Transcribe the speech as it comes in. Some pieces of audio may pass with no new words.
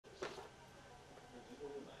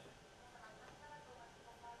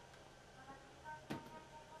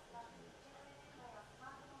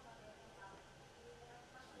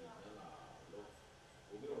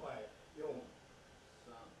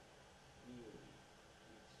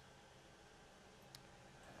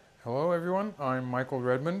Hello everyone, I'm Michael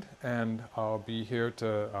Redmond and I'll be here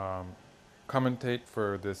to commentate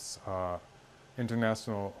for this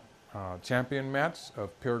international champion match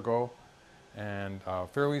of Pure Go, and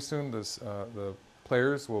fairly soon the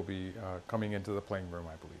players will be coming into the playing room,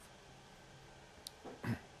 I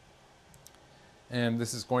believe. And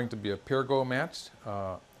this is going to be a Pure Go match.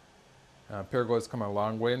 Pure Go has come a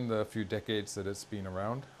long way in the few decades that it's been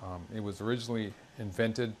around. It was originally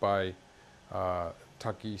invented by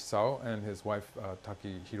Taki Sao and his wife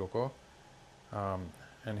Taki Hiroko.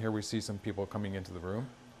 And here we see some people coming into the room.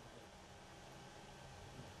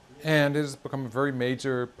 And it has become a very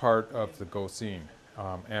major part of the Go scene,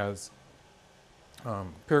 as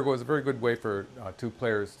Pure Go is a very good way for two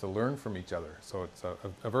players to learn from each other. So it's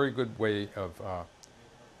a very good way of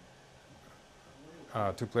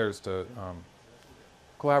two players to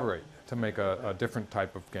collaborate to make a different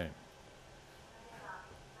type of game.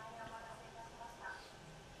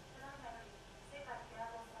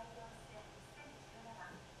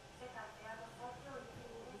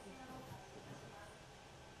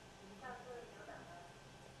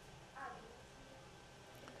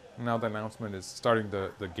 Now the announcement is starting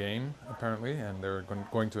the game, apparently, and they're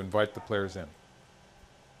going to invite the players in.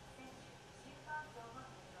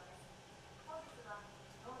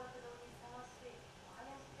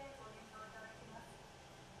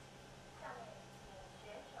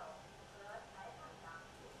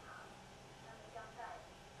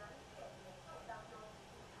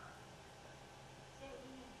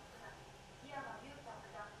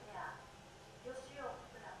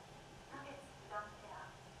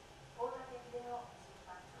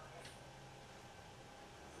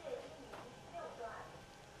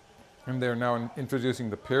 And they're now introducing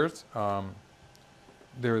the peers.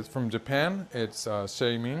 There's from Japan, it's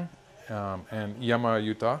Hsieh and Iyama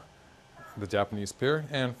Yuta, the Japanese peer,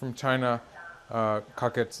 and from China,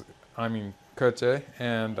 Keche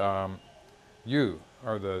and Yu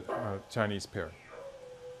are the Chinese pair.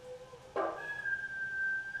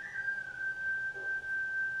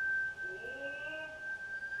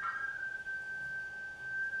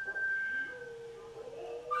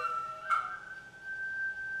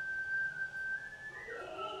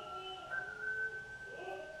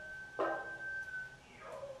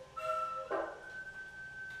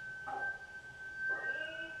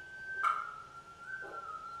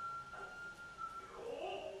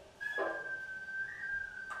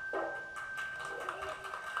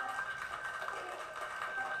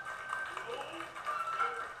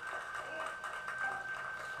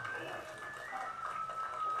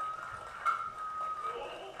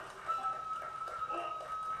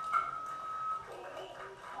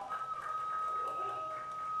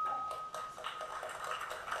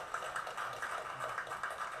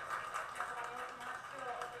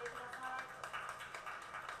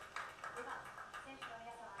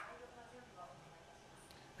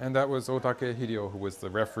 And that was Otake Hideo, who was the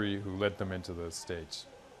referee who led them into the stage.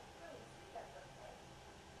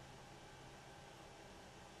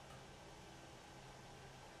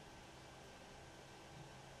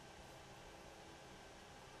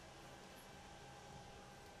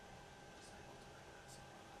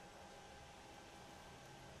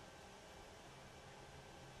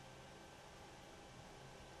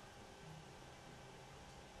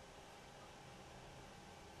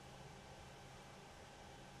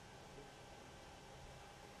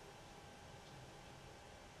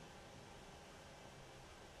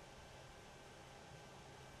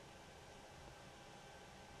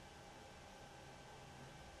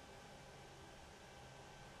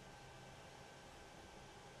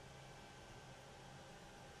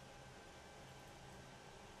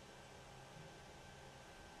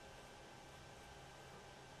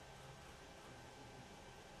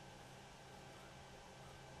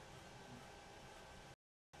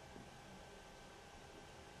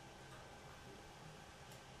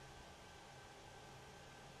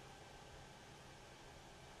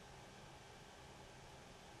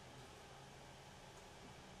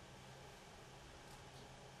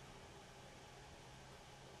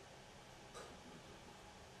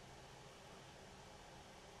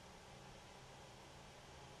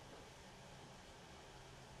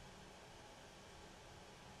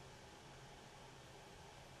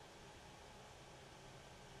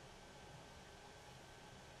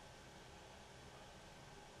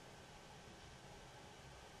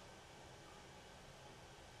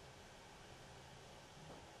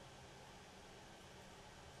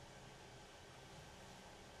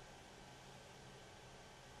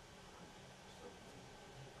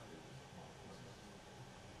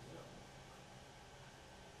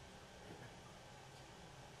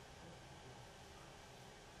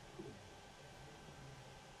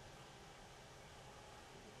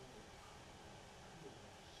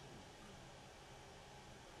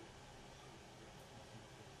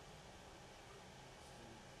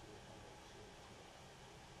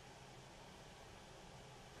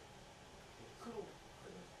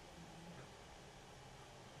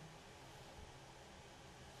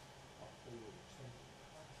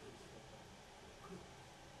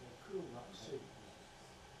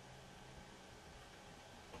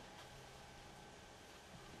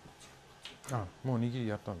 あ、もう握り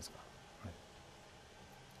やったんですか。はい。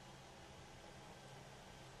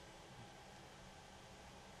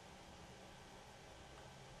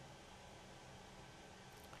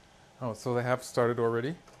Oh, so they have started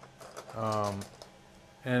already. Um,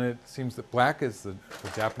 and it seems that black is the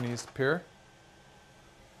Japanese pair.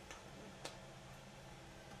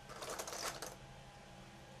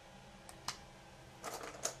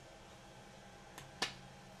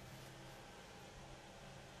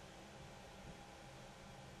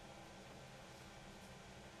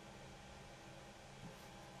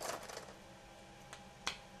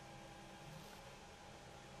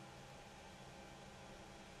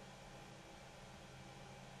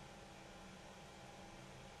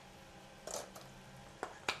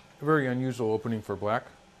 A very unusual opening for black.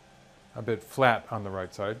 A bit flat on the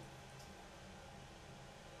right side.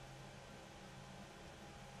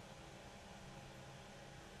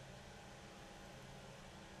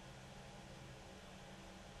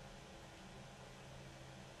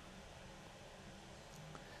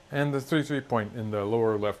 And the 3-3 point in the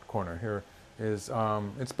lower left corner here is,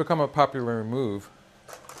 it's become a popular move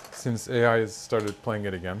since AI has started playing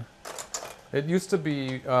it again. It used to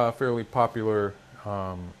be fairly popular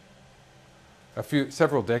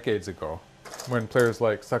several decades ago when players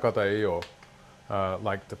like Sakata Eio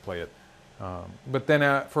liked to play it. But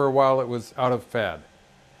then for a while it was out of fad.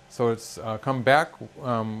 So it's come back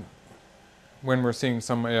when we're seeing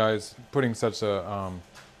some AIs putting such a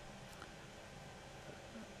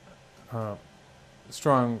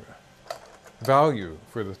strong value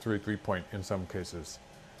for the 3-3 point in some cases.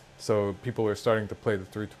 So people are starting to play the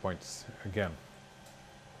 3-2 points again.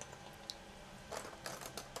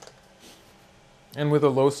 And with a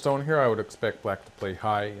low stone here, I would expect black to play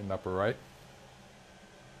high in the upper right.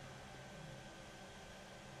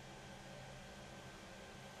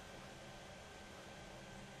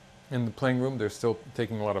 In the playing room, they're still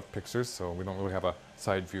taking a lot of pictures, so we don't really have a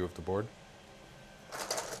side view of the board.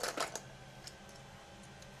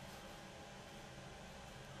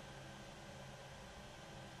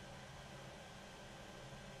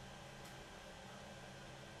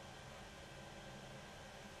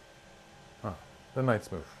 The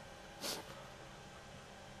knight's move.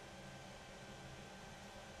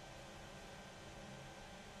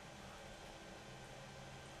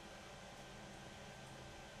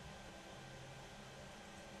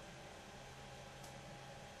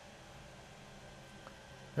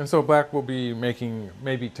 And so black will be making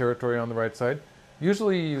maybe territory on the right side.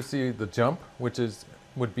 Usually you see the jump, which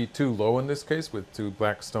would be too low in this case, with two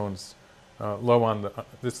black stones low on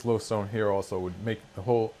this low stone here also would make the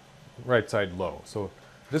whole right side low. So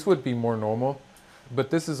this would be more normal, but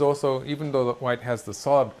this is also, even though the white has the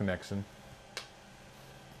solid connection,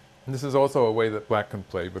 this is also a way that black can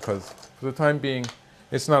play, because for the time being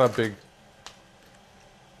it's not a big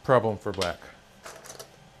problem for black,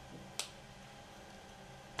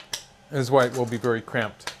 as white will be very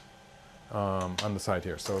cramped on the side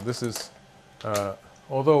here. So this is,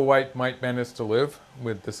 although white might manage to live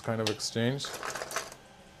with this kind of exchange,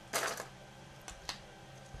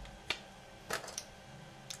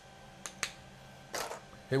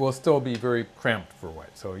 it will still be very cramped for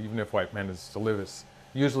white. So even if white manages to live,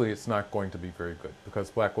 usually it's not going to be very good, because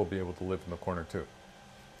black will be able to live in the corner too.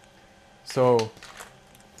 So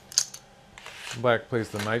black plays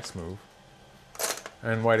the knight's move,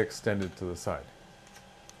 and white extended to the side.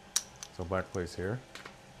 So black plays here.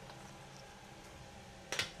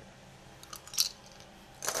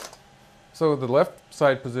 So the left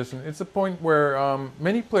side position, it's a point where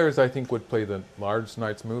many players, I think, would play the large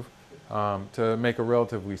knight's move to make a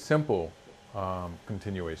relatively simple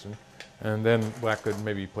continuation. And then black could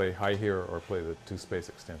maybe play high here or play the two-space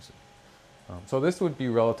extension. So this would be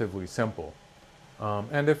relatively simple.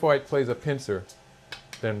 And if white plays a pincer,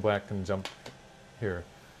 then black can jump here.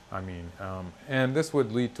 And this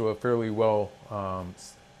would lead to a fairly well-known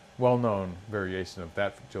variation of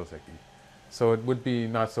that joseki. So it would be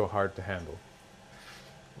not so hard to handle.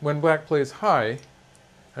 When black plays high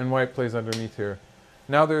and white plays underneath here,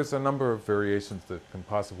 now there's a number of variations that can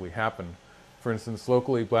possibly happen. For instance,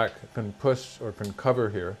 locally black can push or can cover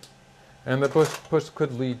here, and the push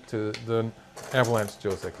could lead to the avalanche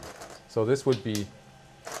joseki. So this would be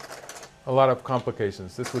a lot of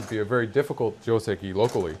complications. This would be a very difficult joseki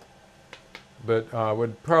locally, but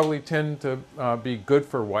would probably tend to be good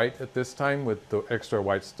for white at this time with the extra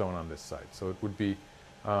white stone on this side. So it would be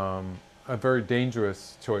a very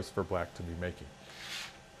dangerous choice for black to be making.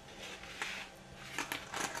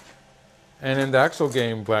 And in the actual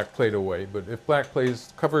game, black played away, but if black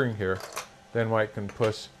plays covering here, then white can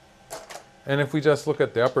push. And if we just look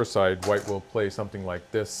at the upper side, white will play something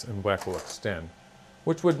like this and black will extend,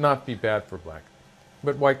 which would not be bad for black.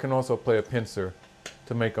 But white can also play a pincer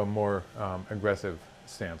to make a more aggressive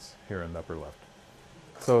stance here in the upper left.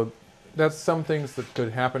 So that's some things that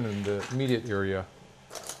could happen in the immediate area.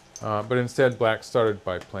 But instead, black started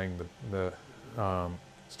by playing the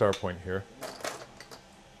star point here.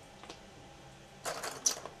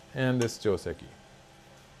 And this Joseki.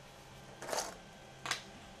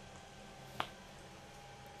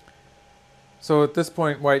 So at this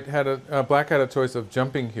point, black had a choice of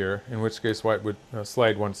jumping here, in which case white would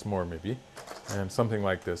slide once more maybe, and something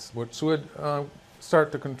like this, which would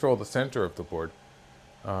start to control the center of the board,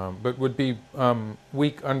 but would be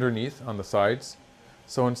weak underneath on the sides.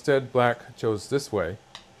 So instead, black chose this way,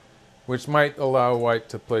 which might allow white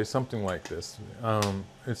to play something like this.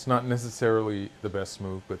 It's not necessarily the best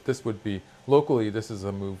move, but this would be, locally, this is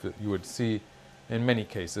a move that you would see in many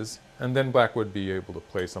cases, and then black would be able to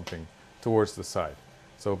play something towards the side.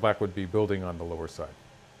 So black would be building on the lower side.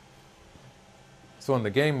 So in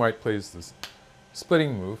the game, white plays this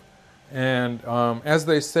splitting move, and as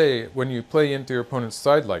they say, when you play into your opponent's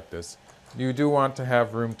side like this, you do want to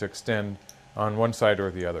have room to extend on one side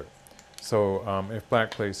or the other. So if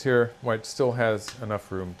black plays here, white still has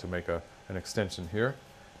enough room to make an extension here.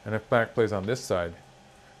 And if black plays on this side,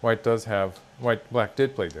 black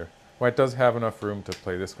did play there. White does have enough room to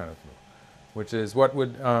play this kind of move, which is what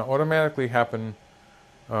would automatically happen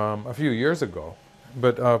a few years ago.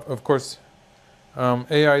 But of course,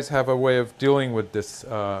 AIs have a way of dealing with this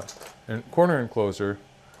corner enclosure,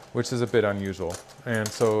 which is a bit unusual. And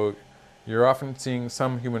so you're often seeing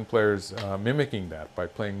some human players mimicking that by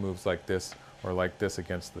playing moves like this or like this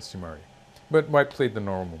against the Shimari. But white played the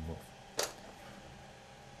normal move.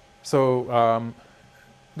 So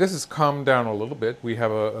this has calmed down a little bit. We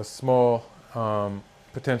have a small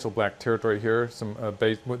potential black territory here.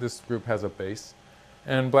 This group has a base.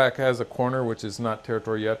 And black has a corner, which is not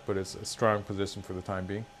territory yet, but it's a strong position for the time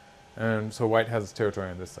being. And so white has territory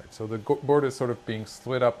on this side. So the board is sort of being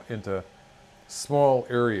split up into small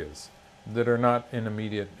areas that are not in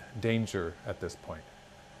immediate danger at this point.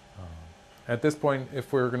 At this point,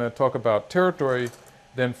 if we're going to talk about territory,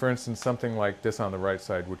 then for instance something like this on the right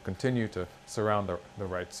side would continue to surround the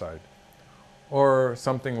right side. Or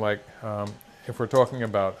something like, if we're talking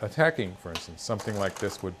about attacking, for instance, something like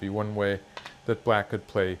this would be one way that black could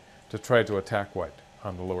play to try to attack white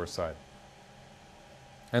on the lower side.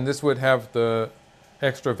 And this would have the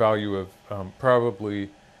extra value of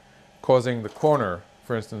probably causing the corner.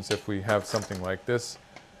 For instance, if we have something like this,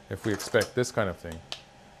 if we expect this kind of thing,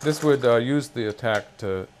 this would use the attack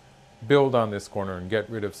to build on this corner and get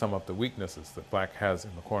rid of some of the weaknesses that black has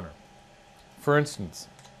in the corner. For instance,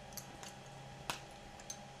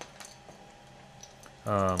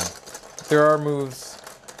 there are moves,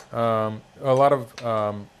 a lot of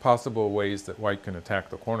possible ways that white can attack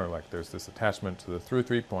the corner. Like there's this attachment to the through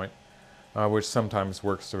 3 point, which sometimes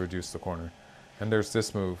works to reduce the corner. And there's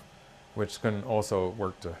this move, which can also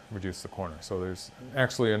work to reduce the corner. So there's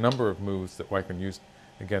actually a number of moves that white can use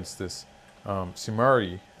against this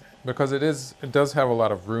Shimari, because it does have a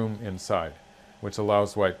lot of room inside, which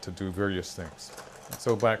allows white to do various things.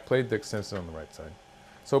 So black played the extension on the right side.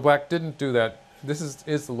 So black didn't do that. This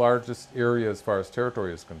is the largest area as far as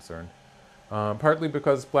territory is concerned, partly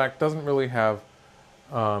because black doesn't really have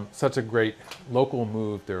such a great local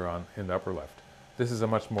move there in the upper left. This is a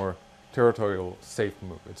much more territorial safe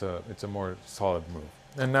move. It's a more solid move.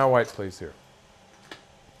 And now white plays here.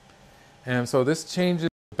 And so this changes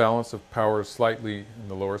the balance of power slightly in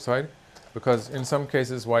the lower side, because in some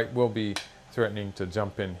cases white will be threatening to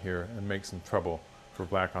jump in here and make some trouble for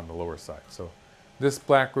black on the lower side. So this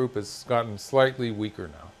black group has gotten slightly weaker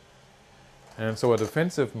now. And so a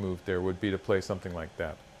defensive move there would be to play something like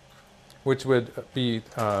that, which would be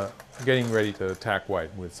getting ready to attack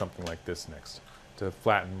white with something like this next, to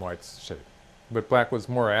flatten white's shape. But black was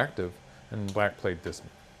more active, and black played this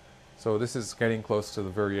move. So this is getting close to the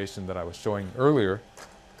variation that I was showing earlier,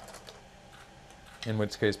 in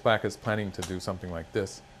which case black is planning to do something like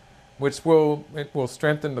this, which will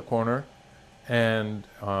strengthen the corner, and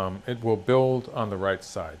it will build on the right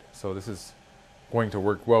side. So this is going to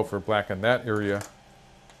work well for black in that area.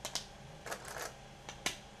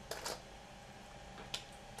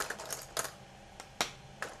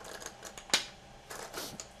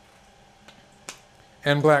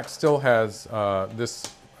 And black still has this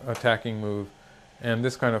attacking move and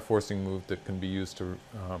this kind of forcing move that can be used to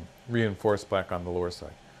reinforce black on the lower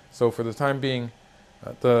side. So for the time being,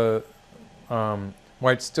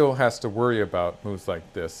 white still has to worry about moves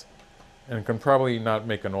like this, and can probably not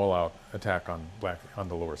make an all-out attack on black on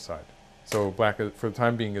the lower side. So black, for the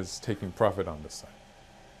time being, is taking profit on this side.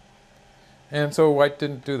 And so white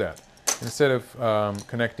didn't do that. Instead of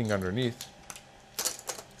connecting underneath,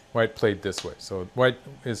 white played this way. So white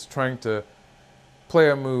is trying to play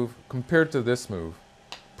a move compared to this move.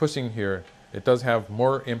 Pushing here, it does have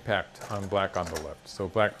more impact on black on the left. So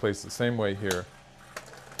black plays the same way here.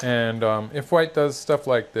 And if white does stuff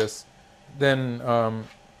like this, then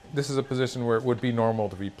this is a position where it would be normal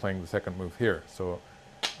to be playing the second move here. So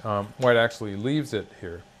white actually leaves it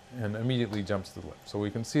here and immediately jumps to the left. So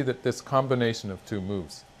we can see that this combination of two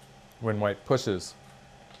moves, when white pushes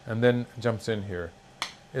and then jumps in here,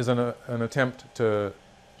 is an attempt to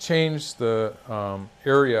change the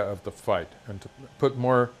area of the fight and to put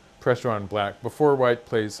more pressure on black before white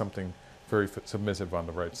plays something very submissive on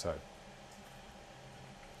the right side.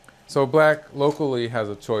 So black locally has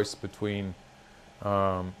a choice between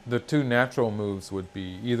the two natural moves would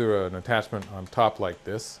be either an attachment on top like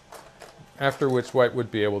this, after which white would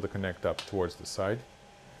be able to connect up towards the side,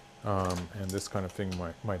 and this kind of thing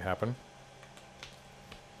might happen.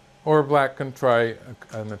 Or black can try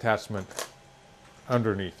an attachment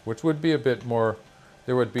underneath, which would be a bit more,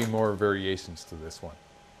 there would be more variations to this one.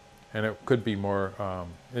 And it could be more,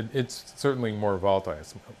 it's certainly more volatile.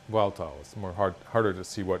 It's more harder to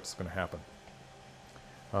see what's going to happen.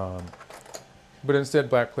 But instead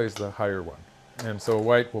black plays the higher one. And so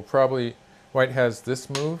white has this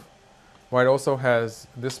move. White also has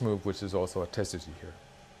this move, which is also a tesuji here.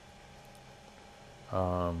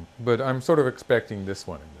 But I'm sort of expecting this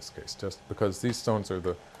one in this case, just because these stones are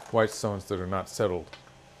the white stones that are not settled.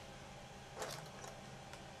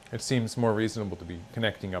 It seems more reasonable to be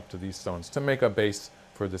connecting up to these stones to make a base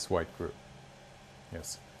for this white group.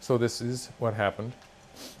 Yes. So this is what happened.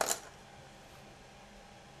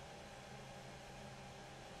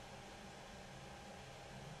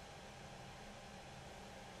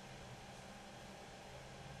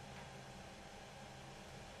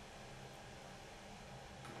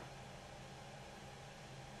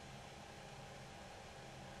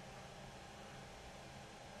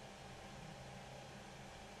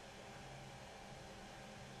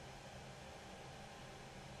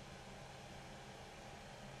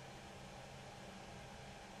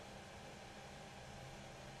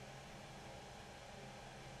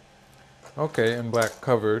 Okay, and black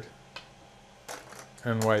covered,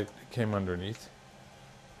 and white came underneath.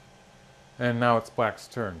 And now it's black's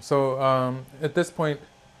turn. So at this point,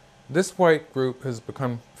 this white group has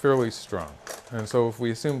become fairly strong. And so if we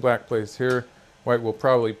assume black plays here, white will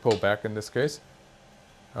probably pull back in this case.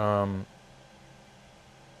 In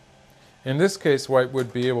this case, white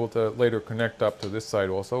would be able to later connect up to this side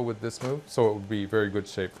also with this move, so it would be very good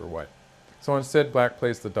shape for white. So instead, black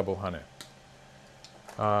plays the double hane.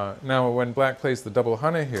 Now, when black plays the double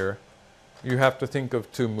hane here, you have to think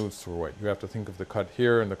of two moves for white. You have to think of the cut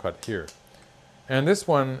here and the cut here. And this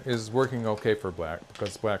one is working okay for black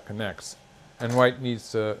because black connects. And white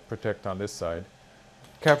needs to protect on this side.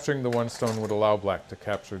 Capturing the one stone would allow black to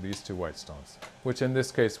capture these two white stones, which in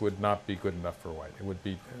this case would not be good enough for white. It would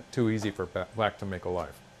be too easy for black to make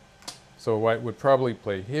alive. So white would probably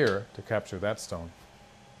play here to capture that stone.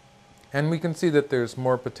 And we can see that there's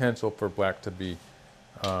more potential for black to be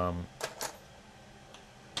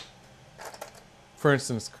for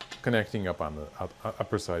instance, connecting up on the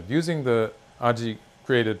upper side. Using the aji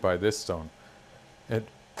created by this stone,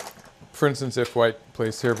 for instance, if white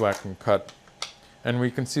plays here, black can cut, and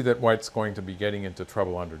we can see that white's going to be getting into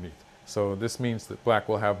trouble underneath. So this means that black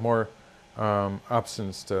will have more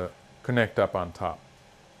options to connect up on top.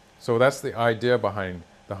 So that's the idea behind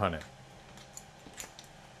the hane.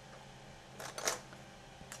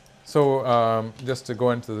 So just to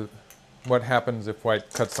go into what happens if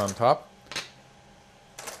white cuts on top,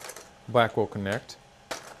 black will connect.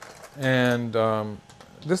 And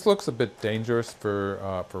this looks a bit dangerous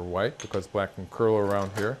for white because black can curl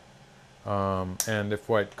around here. And if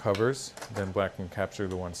white covers, then black can capture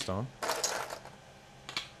the one stone.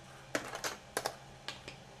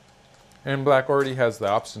 And black already has the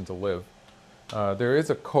option to live. There is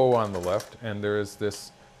a ko on the left, and there is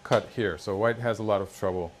this cut here. So white has a lot of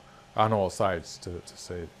trouble on all sides, to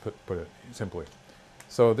put it simply.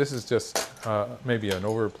 So this is just maybe an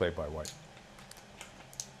overplay by white.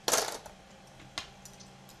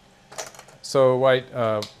 So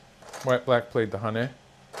black played the hane,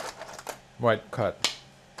 white cut,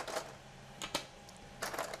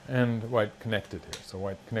 and white connected here. So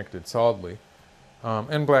white connected solidly,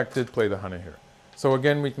 and black did play the hane here. So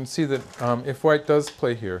again, we can see that if white does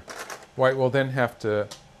play here, white will then have to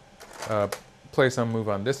play some move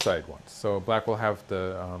on this side once. So black will have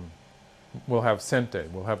the will have sente,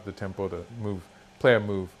 will have the tempo to play a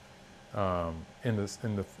move in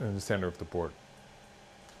the center of the board.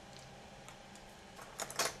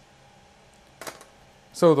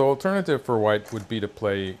 So the alternative for white would be to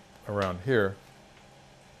play around here.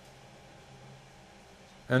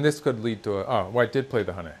 And this could lead to white did play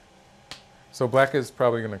the Hsieh. So black is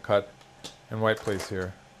probably going to cut, and white plays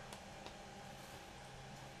here.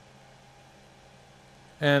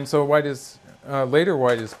 And so white is, later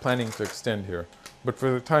white is planning to extend here. But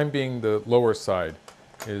for the time being, the lower side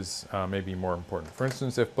is maybe more important. For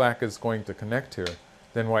instance, if black is going to connect here,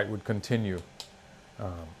 then white would continue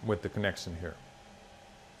with the connection here.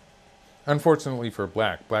 Unfortunately for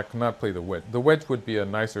black, black cannot play the wedge. The wedge would be a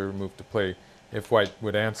nicer move to play if white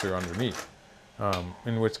would answer underneath,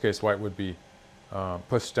 in which case white would be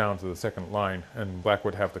pushed down to the second line, and black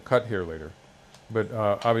would have to cut here later. But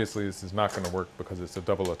obviously this is not going to work because it's a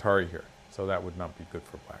double Atari here, so that would not be good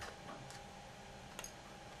for black.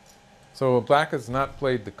 So black has not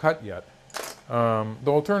played the cut yet. The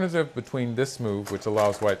alternative between this move, which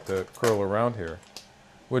allows white to curl around here,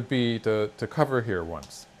 would be to cover here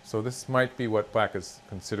once. So this might be what black is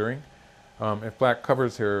considering. If black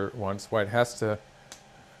covers here once, white has to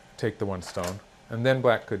take the one stone, and then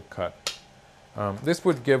black could cut. This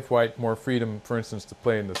would give white more freedom, for instance, to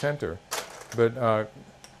play in the center, but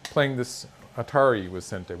playing this Atari with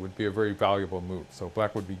Sente would be a very valuable move. So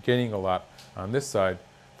black would be gaining a lot on this side,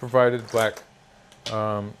 provided black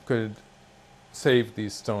could save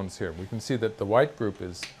these stones here. We can see that the white group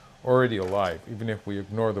is already alive. Even if we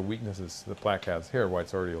ignore the weaknesses that black has here,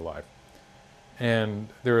 white's already alive. And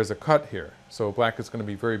there is a cut here, so black is going to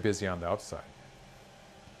be very busy on the outside.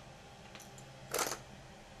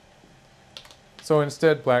 So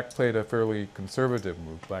instead, black played a fairly conservative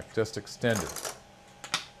move. Black just extended.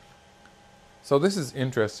 So this is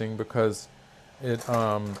interesting because it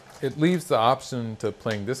leaves the option to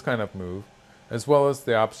playing this kind of move, as well as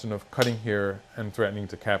the option of cutting here and threatening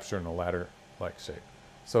to capture in a ladder-like shape.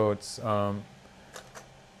 So it's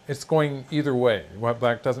going either way.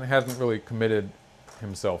 Black hasn't really committed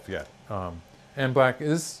himself yet. And black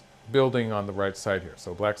is building on the right side here.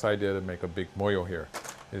 So black's idea to make a big moyo here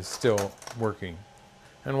is still working.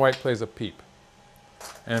 And white plays a peep.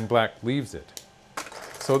 And black leaves it.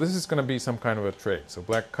 So this is going to be some kind of a trade. So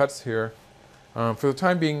black cuts here. For the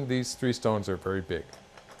time being, these three stones are very big.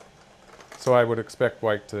 So I would expect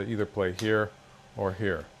white to either play here or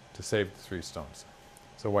here to save the three stones.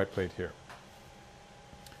 So white played here.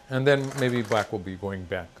 And then maybe black will be going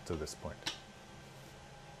back to this point.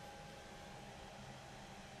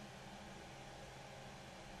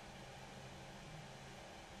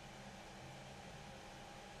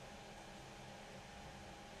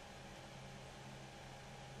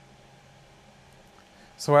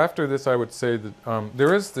 So after this, I would say that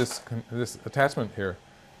there is this attachment here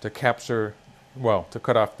to capture, well, to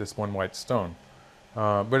cut off this one white stone.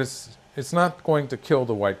 But it's not going to kill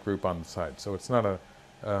the white group on the side, so it's not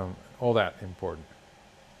all that important.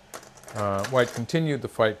 White continued the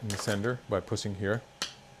fight in the center by pushing here.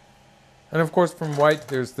 And of course from white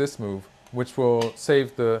there's this move, which will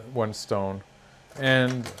save the one stone.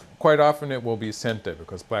 And quite often it will be Sente,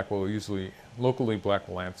 because black will usually, locally black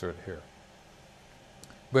will answer it here.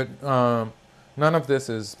 But none of this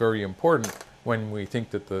is very important when we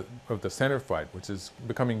think that of the center fight, which is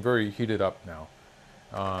becoming very heated up now.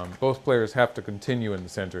 Both players have to continue in the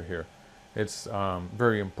center here. It's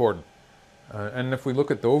very important. And if we look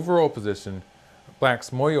at the overall position,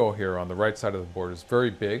 black's moyo here on the right side of the board is very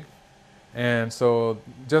big. And so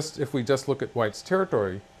if we just look at white's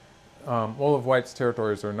territory, all of white's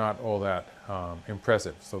territories are not all that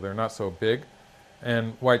impressive. So they're not so big.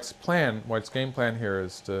 And white's game plan here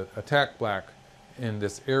is to attack black in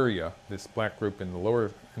this area, this black group in the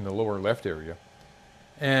lower left area.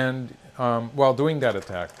 And while doing that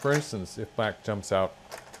attack, for instance, if black jumps out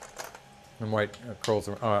and white curls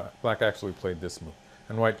around, black actually played this move,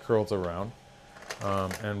 and white curls around,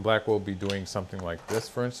 and black will be doing something like this,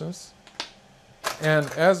 for instance. And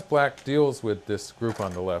as black deals with this group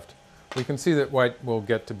on the left, we can see that white will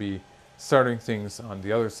get to be starting things on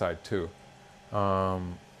the other side too.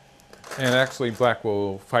 And actually black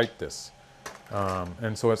will fight this.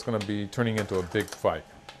 And so it's going to be turning into a big fight.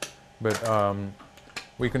 But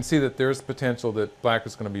we can see that there's potential that black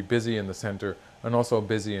is going to be busy in the center and also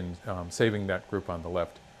busy in saving that group on the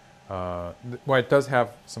left. White does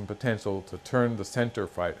have some potential to turn the center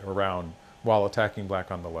fight around while attacking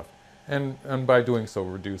black on the left. And by doing so,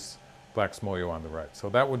 reduce black's moyo on the right. So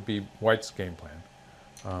that would be white's game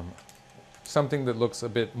plan. Something that looks a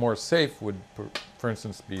bit more safe would, for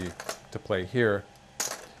instance, be to play here.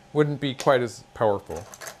 Wouldn't be quite as powerful,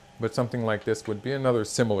 but something like this would be another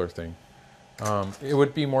similar thing. It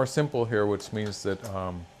would be more simple here, which means that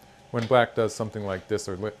when black does something like this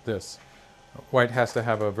or this, white has to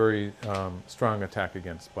have a very strong attack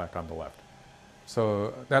against black on the left.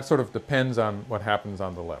 So that sort of depends on what happens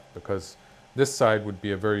on the left, because this side would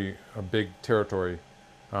be a big territory,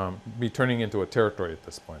 be turning into a territory at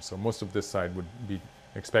this point. So most of this side would be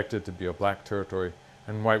expected to be a black territory,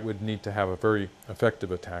 and white would need to have a very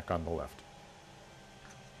effective attack on the left.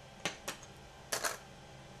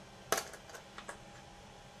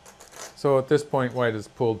 So at this point, white is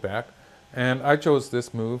pulled back, and I chose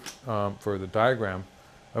this move for the diagram.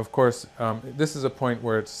 Of course, this is a point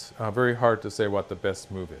where it's very hard to say what the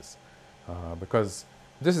best move is, because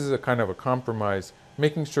this is a kind of a compromise,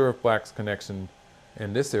 making sure of black's connection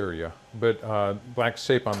in this area, but black's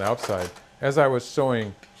shape on the outside. As I was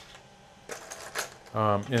showing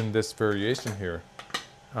in this variation here,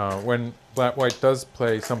 when white does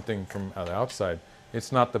play something from the outside,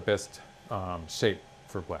 it's not the best shape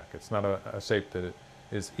for black. It's not a shape that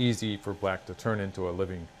is easy for black to turn into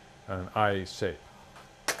an eye shape.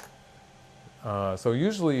 So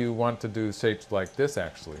usually you want to do shapes like this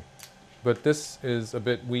actually, but this is a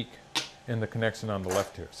bit weak in the connection on the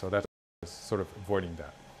left here, so that's sort of avoiding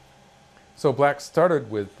that. So black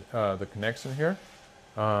started with the connection here.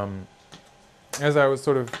 As I was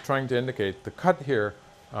sort of trying to indicate, the cut here,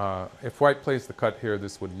 if white plays the cut here,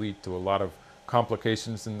 this would lead to a lot of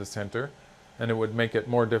complications in the center, and it would make it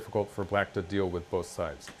more difficult for black to deal with both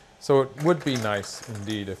sides. So it would be nice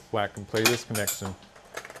indeed if black can play this connection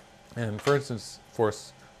and, for instance,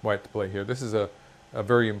 force white to play here. This is a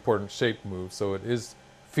very important shape move, so it is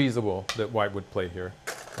feasible that white would play here.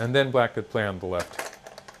 And then black could play on the left.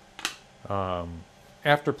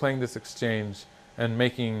 After playing this exchange and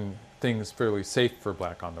making things fairly safe for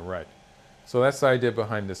black on the right. So that's the idea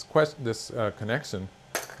behind this connection.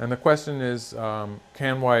 And the question is,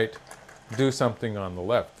 can white do something on the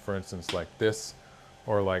left? For instance, like this,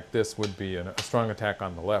 or like this would be a strong attack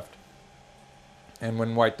on the left. And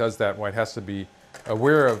when white does that, white has to be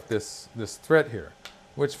aware of this threat here,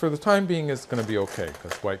 which for the time being is going to be okay,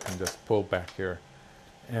 because white can just pull back here,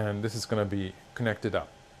 and this is going to be connected up.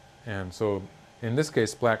 And so in this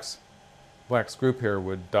case, black's group here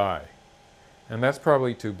would die, and that's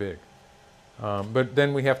probably too big. But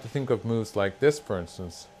then we have to think of moves like this, for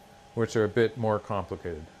instance, which are a bit more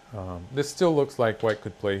complicated. This still looks like white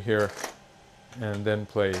could play here and then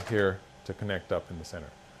play here to connect up in the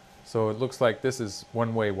center. So it looks like this is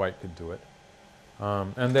one way white could do it.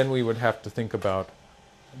 And then we would have to think about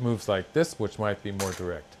moves like this, which might be more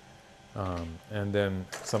direct. And then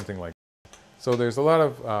something like that. So there's a lot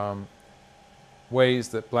of ways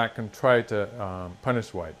that black can try to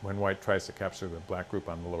punish white when white tries to capture the black group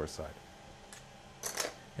on the lower side.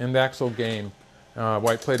 In the actual game,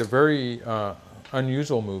 white played a very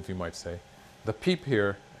unusual move, you might say. The peep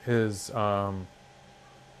here is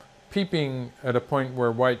peeping at a point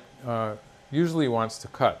where white usually wants to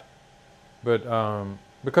cut. But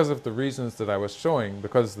because of the reasons that I was showing,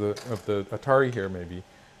 because of the Atari here maybe,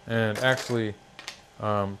 and actually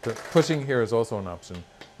pushing here is also an option.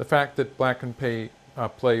 The fact that black can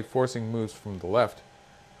play forcing moves from the left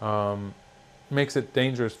makes it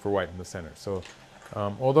dangerous for white in the center. So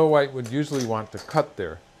although white would usually want to cut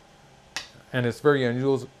there, and it's very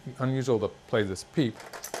unusual to play this peep,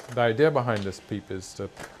 the idea behind this peep is to,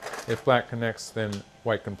 if black connects, then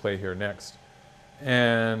white can play here next.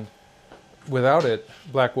 And without it,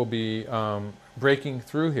 black will be breaking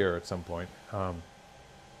through here at some point.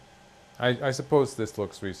 I suppose this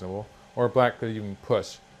looks reasonable, or black could even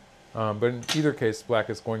push. But in either case, black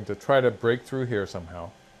is going to try to break through here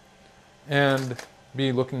somehow and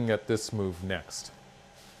be looking at this move next.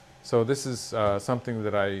 So this is something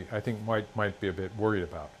that I think white might be a bit worried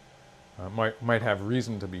about, might have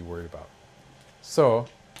reason to be worried about. So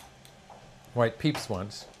white peeps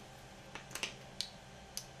once,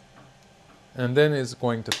 and then is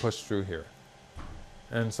going to push through here.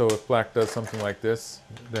 And so if black does something like this,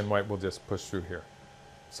 then white will just push through here.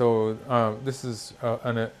 So this is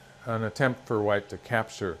an attempt for white to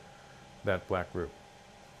capture that black group.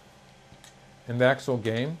 In the actual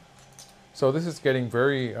game, so this is getting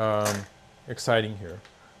very exciting here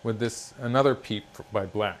with this another peep by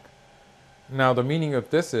black. Now the meaning of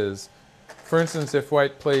this is, for instance, if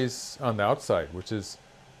white plays on the outside, which is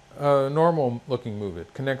a normal looking move,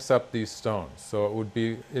 it connects up these stones. So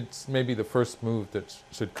it's maybe the first move that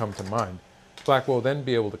should come to mind. Black will then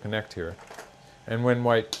be able to connect here. And when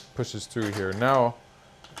white pushes through here, now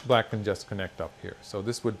black can just connect up here. So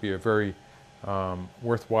this would be a very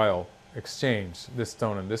worthwhile exchange, this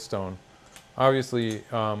stone and this stone. Obviously,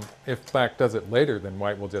 if black does it later, then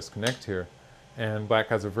white will just connect here. and black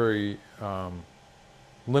has a very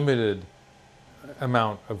limited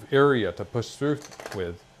amount of area to push through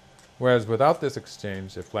with. Whereas without this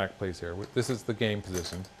exchange, if black plays here, this is the game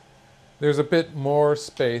position, there's a bit more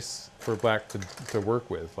space for black to work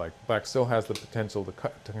with. Like black still has the potential to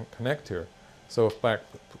connect here. So if black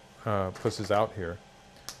pushes out here,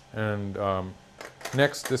 and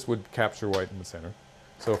next this would capture white in the center.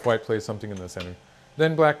 So if white plays something in the center,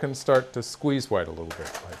 then black can start to squeeze white a little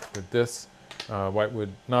bit. Like with this, white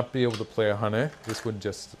would not be able to play a Hsieh. This would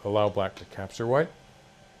just allow black to capture white.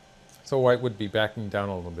 So white would be backing down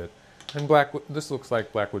a little bit. And black, this looks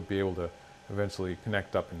like black would be able to eventually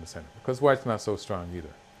connect up in the center, because white's not so strong either.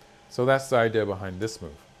 So that's the idea behind this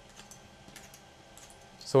move.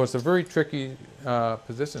 So it's a very tricky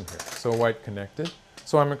position here. So white connected.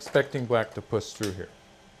 So I'm expecting black to push through here.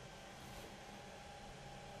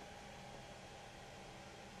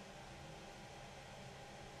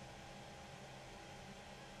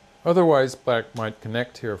 Otherwise, black might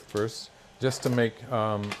connect here first, just to make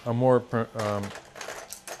a more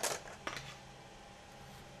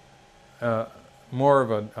more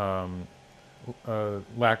of a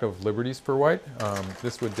lack of liberties for white.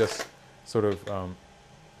 This would just sort of,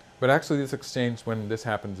 but actually this exchange, when this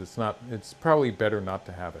happens, it's probably better not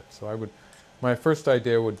to have it. So my first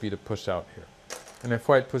idea would be to push out here. And if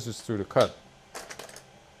white pushes through to cut,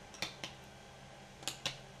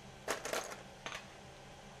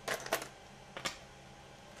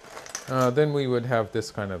 then we would have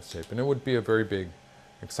this kind of shape, and it would be a very big,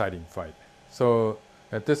 exciting fight. So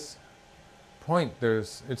at this point,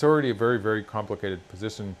 it's already a very, very complicated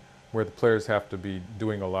position where the players have to be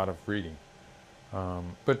doing a lot of reading.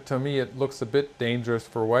 But to me, it looks a bit dangerous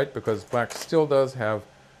for white, because black still does have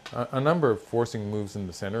a number of forcing moves in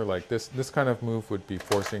the center. Like this kind of move would be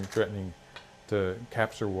forcing, threatening to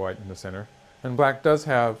capture white in the center. And black does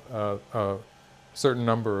have a certain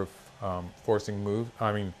number of forcing moves.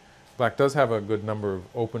 I mean, black does have a good number of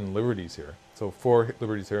open liberties here. So 4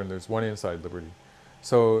 liberties here, and there's 1 inside liberty.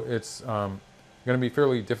 So it's going to be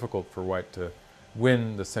fairly difficult for white to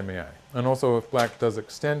win the semi-eye. And also, if black does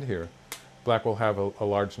extend here, black will have a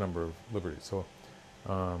large number of liberties. So,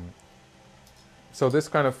 so this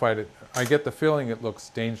kind of fight, I get the feeling it looks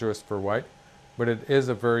dangerous for white, but it is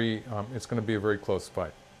a very, it's going to be a very close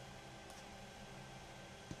fight.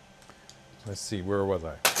 Let's see, where was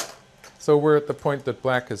I? So we're at the point that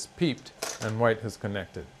black has peeped and white has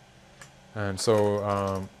connected. And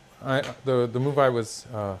so the move I was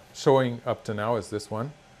showing up to now is this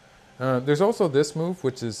one. There's also this move,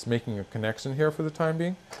 which is making a connection here for the time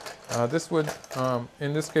being. This would,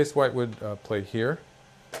 in this case, white would play here,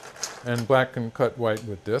 and black can cut white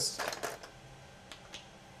with this.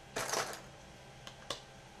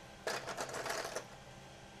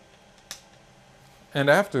 And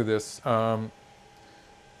after this,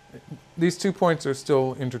 these 2 points are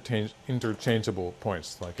still interchangeable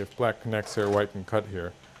points. Like if black connects here, white can cut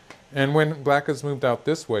here. And when black has moved out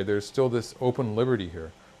this way, there's still this open liberty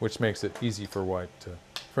here, which makes it easy for white to,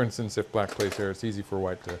 for instance, if black plays here, it's easy for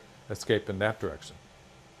white to escape in that direction.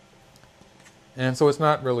 And so it's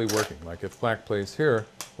not really working. Like if black plays here,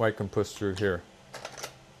 white can push through here.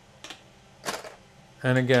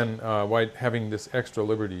 And again, white having this extra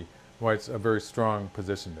liberty, white's a very strong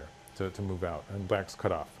position there to move out, and black's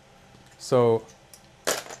cut off. So,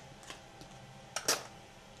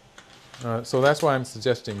 so that's why I'm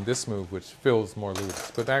suggesting this move, which fills more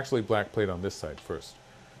liberties. But actually, black played on this side first.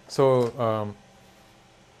 So,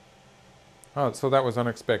 so that was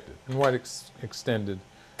unexpected. And white extended,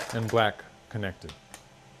 and black connected.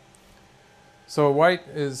 So white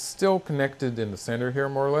is still connected in the center here,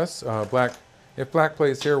 more or less. If black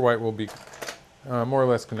plays here, white will be more or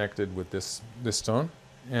less connected with this stone.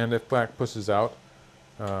 And if black pushes out,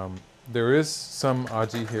 there is some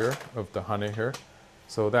aji here of the Hsieh here.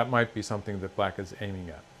 So that might be something that black is aiming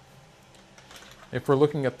at. If we're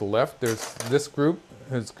looking at the left, there's this group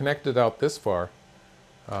is connected out this far.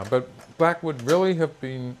 But black would really have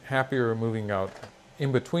been happier moving out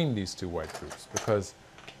in between these 2 white groups, because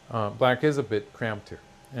black is a bit cramped here.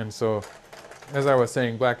 And so, as I was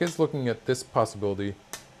saying, black is looking at this possibility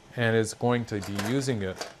and is going to be using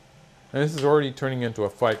it. And this is already turning into a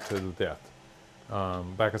fight to the death.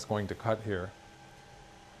 Black is going to cut here.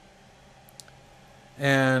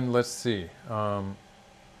 And let's see.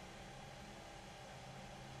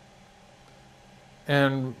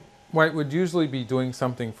 And white would usually be doing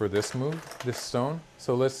something for this move, this stone.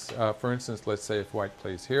 So let's, for instance, let's say if white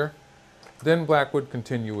plays here, then black would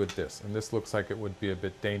continue with this. And this looks like it would be a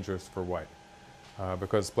bit dangerous for white,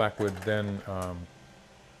 because black would then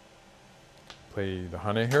play the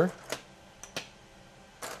Hsieh here.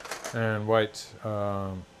 And white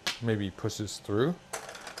maybe pushes through.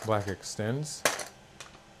 Black extends.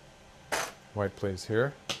 White plays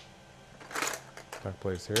here. Black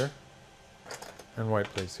plays here. And white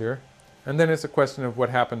plays here. And then it's a question of what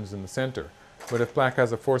happens in the center. But if black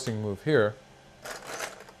has a forcing move here,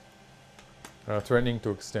 threatening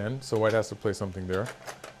to extend, so white has to play something there.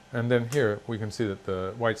 And then here we can see that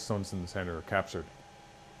the white stones in the center are captured.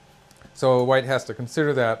 So white has to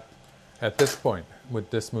consider that at this point with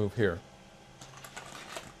this move here.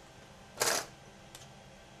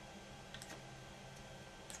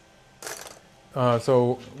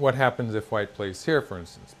 So what happens if white plays here, for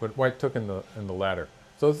instance? But white took in the ladder.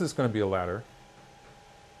 So this is going to be a ladder.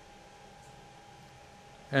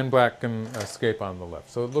 And black can escape on the left.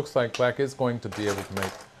 So it looks like black is going to be able to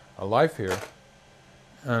make a life here,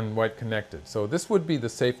 and white connected. So this would be the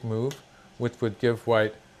safe move, which would give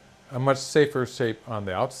white a much safer shape on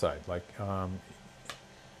the outside. Like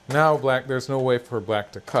now black, there's no way for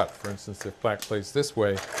black to cut. For instance, if black plays this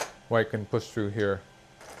way, white can push through here.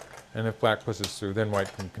 And if black pushes through, then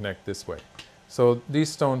white can connect this way. So these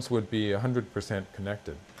stones would be 100%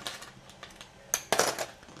 connected.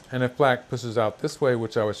 And if black pushes out this way,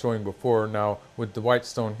 which I was showing before, now with the white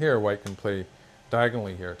stone here, white can play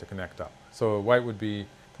diagonally here to connect up. So white would be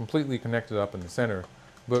completely connected up in the center,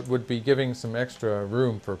 but would be giving some extra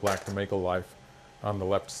room for black to make a life on the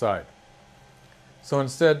left side. So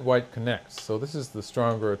instead, white connects. So this is the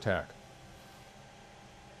stronger attack.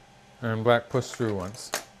 And black pushed through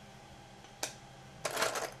once.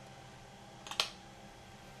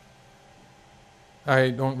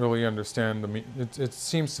 I don't really understand it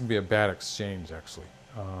seems to be a bad exchange, actually.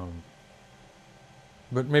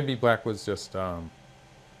 But maybe black was just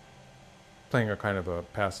playing a kind of a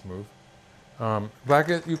pass move.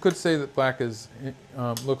 You could say that black is,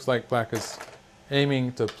 looks like black is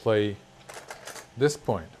aiming to play this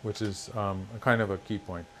point, which is a kind of a key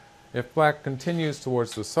point. If black continues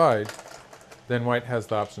towards the side, then white has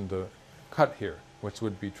the option to cut here, which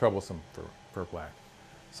would be troublesome for black.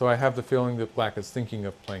 So I have the feeling that black is thinking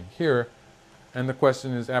of playing here, and the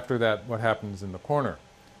question is, after that, what happens in the corner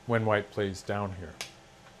when white plays down here?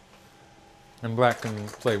 And black can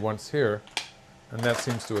play once here, and that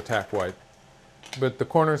seems to attack white. But the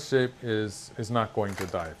corner shape is not going to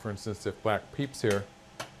die. For instance, if black peeps here,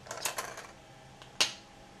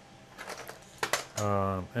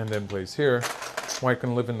 and then plays here, white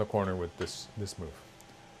can live in the corner with this move.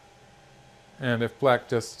 And if black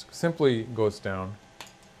just simply goes down,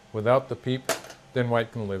 without the peep, then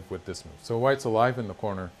white can live with this move. So white's alive in the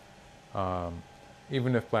corner,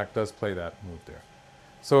 even if black does play that move there.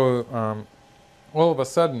 So all of a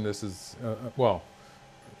sudden, this is, well,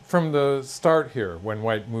 from the start here, when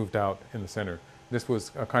white moved out in the center, this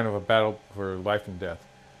was a kind of a battle for life and death.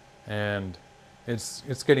 And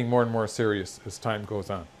it's getting more and more serious as time goes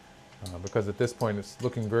on. Because at this point, it's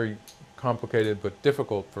looking very complicated but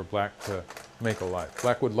difficult for black to make a life.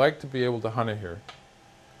 Black would like to be able to hana here,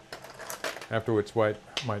 after which white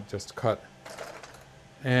might just cut.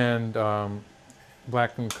 And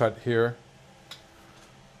black can cut here.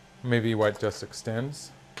 Maybe white just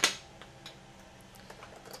extends.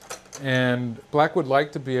 And black would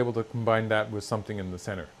like to be able to combine that with something in the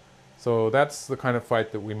center. So that's the kind of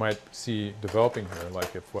fight that we might see developing here,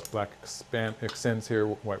 like if black extends here,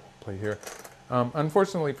 white will play here.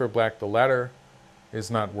 Unfortunately for black, the ladder is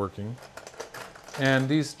not working. And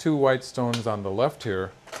these two white stones on the left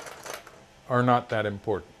here are not that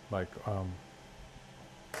important. Like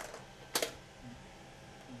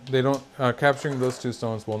they don't capturing those two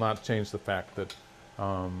stones will not change the fact that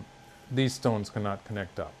these stones cannot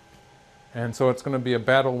connect up. And so it's going to be a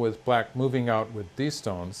battle with black moving out with these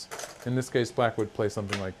stones. In this case, black would play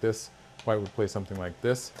something like this, white would play something like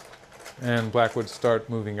this, and black would start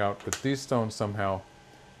moving out with these stones somehow.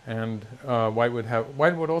 And white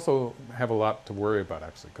would also have a lot to worry about,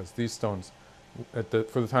 actually, because these stones,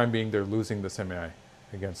 for the time being, they're losing the semi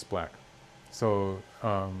against black. So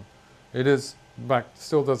black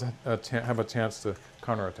still does have a chance to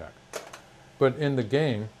counterattack. But in the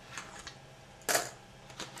game,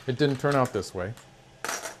 it didn't turn out this way.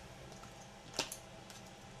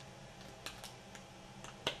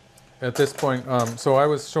 At this point, so I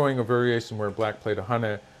was showing a variation where black played a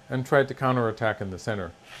hane and tried to counterattack in the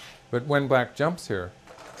center. But when black jumps here,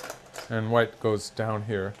 and white goes down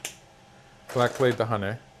here, black played the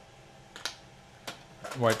hane,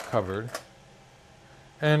 white covered.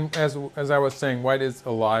 And as I was saying, white is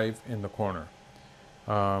alive in the corner.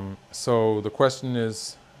 So the question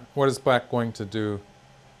is, what is black going to do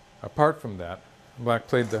apart from that? Black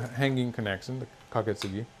played the hanging connection, the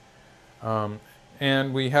kagetsugi.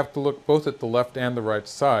 And we have to look both at the left and the right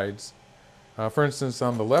sides. For instance,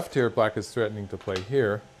 on the left here, black is threatening to play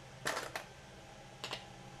here.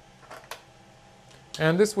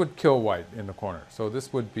 And this would kill white in the corner. So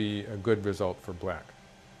this would be a good result for black.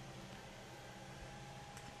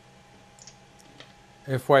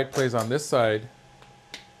 If white plays on this side,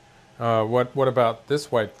 what about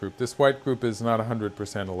this white group? This white group is not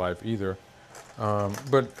 100% alive either.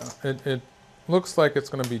 But it looks like it's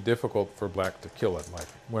going to be difficult for black to kill it. Like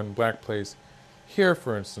when black plays here,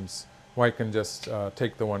 for instance, white can just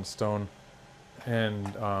take the one stone. And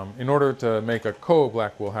in order to make a ko,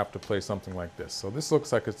 black will have to play something like this. So this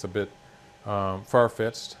looks like it's a bit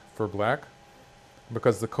far-fetched for black,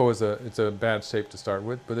 because the ko is it's a bad shape to start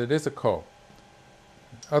with, but it is a ko.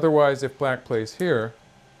 Otherwise, if black plays here,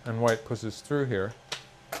 and white pushes through here,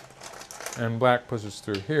 and black pushes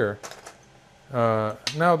through here,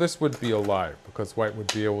 now this would be alive, because white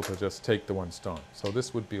would be able to just take the one stone. So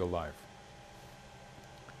this would be alive.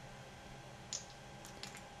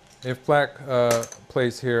 If black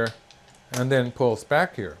plays here and then pulls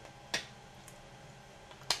back here,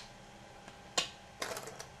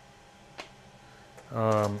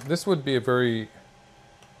 this would be a very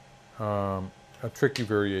a tricky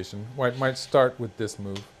variation. White might start with this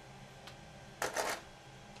move.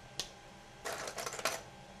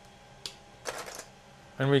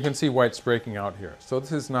 And we can see white's breaking out here. So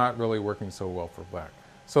this is not really working so well for black.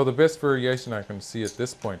 So the best variation I can see at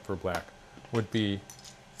this point for black would be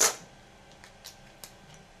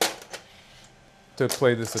to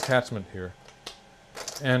play this attachment here.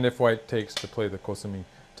 And if white takes, to play the kosumi,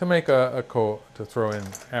 to make a ko to throw in.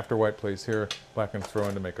 After white plays here, black can throw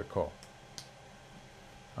in to make a ko.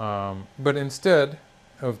 But instead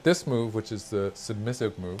of this move, which is the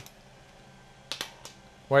submissive move,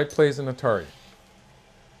 white plays an atari.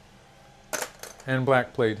 And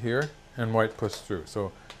black played here, and white pushed through.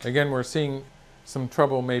 So again, we're seeing some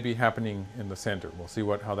trouble maybe happening in the center. We'll see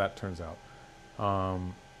how that turns out.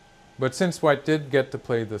 But since white did get to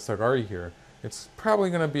play the sagari here, it's probably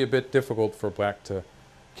going to be a bit difficult for black to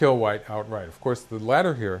kill white outright. Of course, the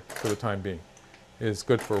ladder here, for the time being, is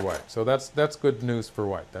good for white. So that's good news for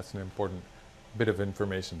white. That's an important bit of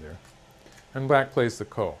information there. And black plays the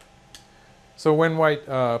ko. So when white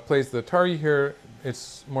plays the atari here,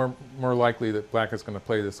 it's more likely that black is going to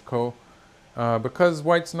play this ko. Because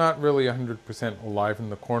white's not really 100% alive in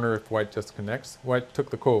the corner if white just connects. White took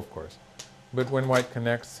the ko, of course. But when white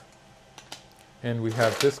connects, and we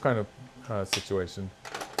have this kind of situation,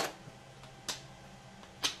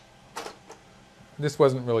 this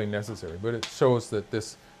wasn't really necessary, but it shows that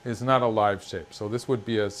this is not a live shape. So this would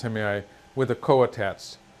be a semi with a ko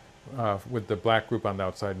attached, with the black group on the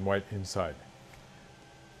outside and white inside.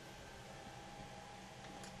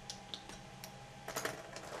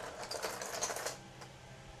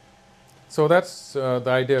 So that's the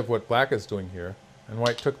idea of what black is doing here. And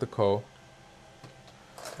white took the ko.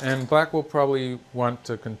 And black will probably want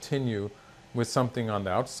to continue with something on the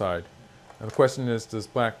outside. And the question is, does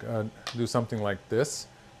black do something like this,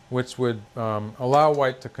 which would allow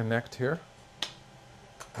white to connect here?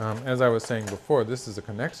 As I was saying before, this is a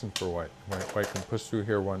connection for white. White can push through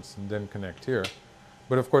here once and then connect here.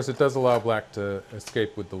 But of course, it does allow black to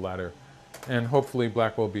escape with the ladder. And hopefully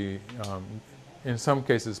black will be, in some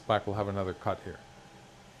cases, black will have another cut here.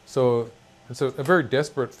 So it's a very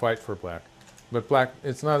desperate fight for black. But black,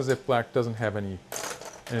 it's not as if black doesn't have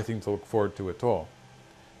anything to look forward to at all.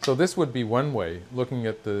 So this would be one way, looking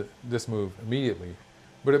at this move immediately.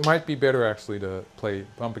 But it might be better actually to play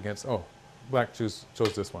bump against, oh, black chose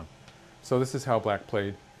this one. So this is how black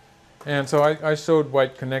played. And so I showed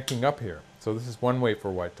white connecting up here. So this is one way for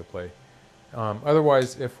white to play.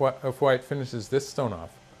 Otherwise, if white finishes this stone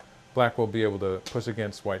off, black will be able to push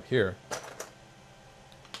against white here.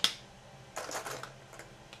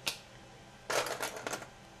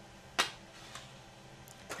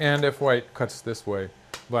 And if white cuts this way,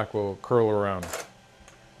 black will curl around.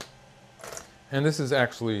 And this is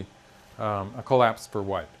actually a collapse for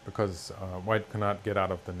white, because white cannot get out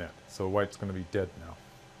of the net. So white's going to be dead now.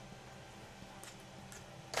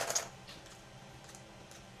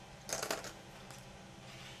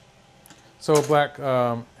 So black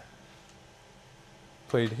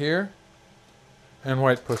played here, and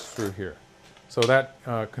white pushed through here. So that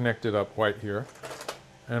connected up white here,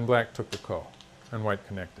 and black took the ko, and white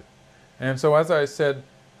connected. And so as I said,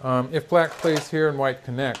 if black plays here and white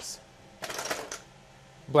connects,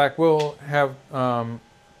 black will have,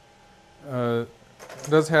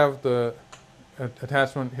 does have the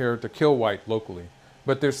attachment here to kill white locally,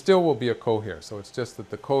 but there still will be a ko here. So it's just that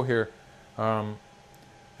the ko here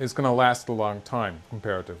is going to last a long time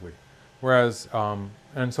comparatively. Whereas,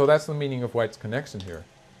 and so that's the meaning of white's connection here.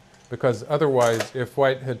 Because otherwise, if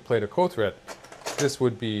white had played a co-threat, this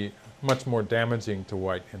would be much more damaging to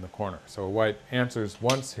white in the corner. So white answers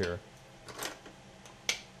once here,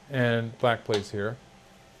 and black plays here.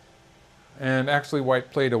 And actually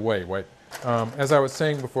white played away. White, as I was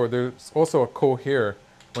saying before, there's also a ko here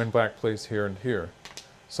when black plays here and here.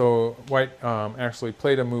 So white actually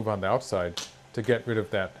played a move on the outside to get rid of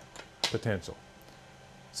that potential.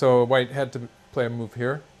 So white had to play a move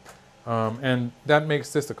here, and that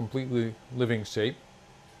makes this a completely living shape.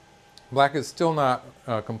 Black is still not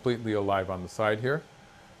completely alive on the side here.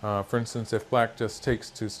 For instance, if black just takes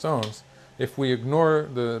 2 stones, if we ignore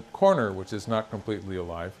the corner, which is not completely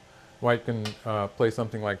alive, white can play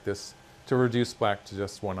something like this to reduce black to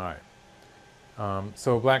just 1 eye.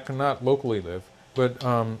 So black cannot locally live, but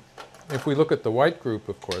if we look at the white group,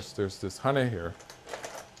 of course, there's this Hsieh here,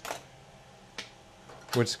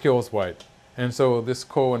 which kills white. And so this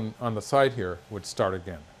ko on the side here would start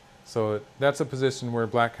again. So that's a position where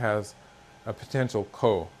black has a potential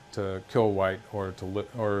ko to kill white,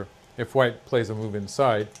 or if white plays a move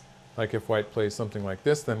inside, like if white plays something like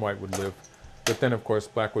this, then white would live. But then, of course,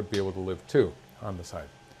 black would be able to live too on the side.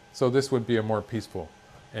 So this would be a more peaceful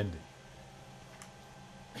ending.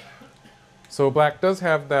 So black does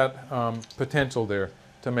have that potential there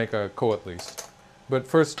to make a ko at least. But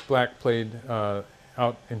first, black played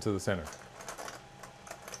out into the center.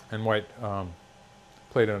 And white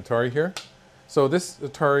played an Atari here. So this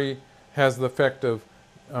Atari has the effect of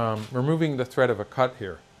removing the threat of a cut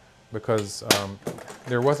here, because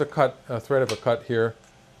there was a threat of a cut here.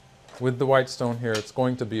 With the white stone here, it's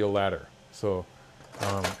going to be a ladder. So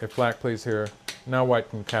if black plays here, now white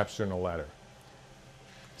can capture in a ladder.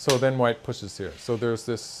 So then white pushes here. So there's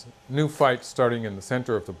this new fight starting in the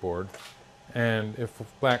center of the board. And if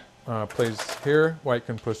black plays here, white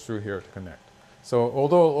can push through here to connect. So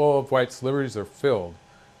although all of white's liberties are filled,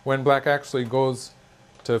 when black actually goes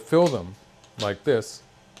to fill them, like this,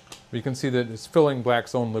 we can see that it's filling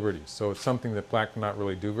black's own liberties. So it's something that black cannot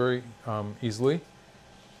really do very easily.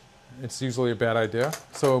 It's usually a bad idea.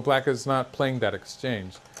 So black is not playing that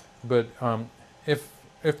exchange. But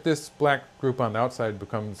if this black group on the outside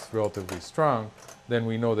becomes relatively strong, then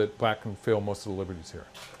we know that black can fill most of the liberties here.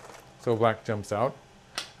 So black jumps out.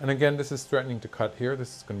 And again, this is threatening to cut here.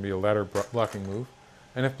 This is going to be a ladder blocking move.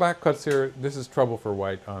 And if black cuts here, this is trouble for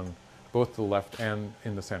white on both the left and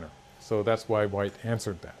in the center. So that's why white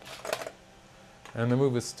answered that. And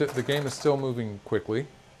the game is still moving quickly.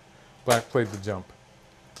 Black played the jump.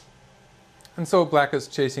 And so black is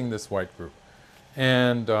chasing this white group.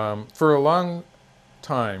 And for a long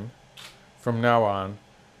time from now on,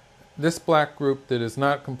 this black group that is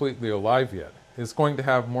not completely alive yet is going to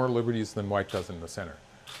have more liberties than white does in the center.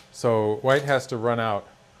 So white has to run out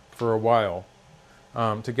for a while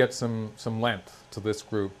to get some length to this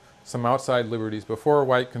group, some outside liberties, before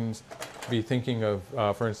white can be thinking of,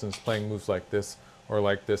 for instance, playing moves like this or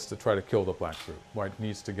like this to try to kill the black group. White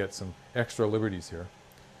needs to get some extra liberties here.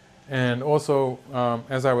 And also,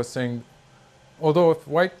 as I was saying, although if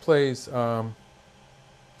white plays,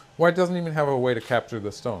 white doesn't even have a way to capture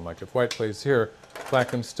the stone. Like if white plays here, black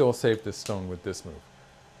can still save this stone with this move.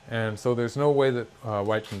 And so there's no way that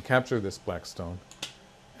white can capture this black stone.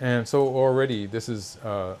 And so already this is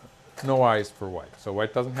no eyes for white. So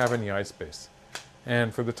white doesn't have any eye space.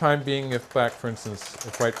 And for the time being, if black, for instance,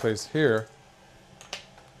 if white plays here,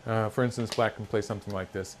 for instance, black can play something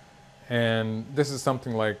like this. And this is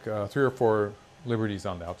something like 3 or 4 liberties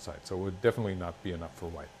on the outside. So it would definitely not be enough for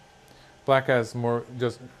white. Black has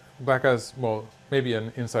well, maybe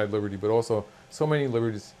an inside liberty, but also so many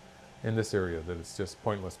liberties in this area that it's just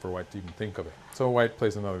pointless for white to even think of it. So white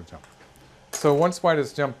plays another jump. So once white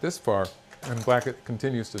has jumped this far, and black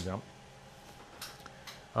continues to jump,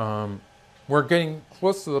 we're getting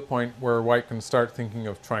close to the point where white can start thinking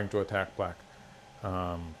of trying to attack black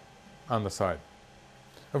on the side.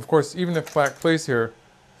 Of course, even if black plays here,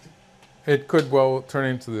 it could well turn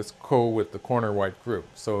into this ko with the corner white group.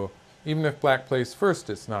 So even if black plays first,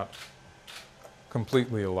 it's not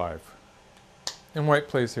completely alive. And white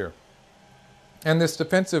plays here. And this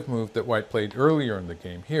defensive move that white played earlier in the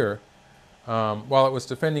game here, while it was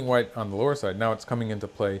defending white on the lower side, now it's coming into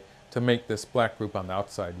play to make this black group on the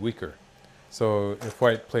outside weaker. So if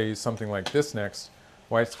white plays something like this next,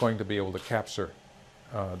 white's going to be able to capture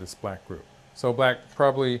this black group. So black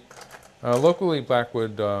probably, locally black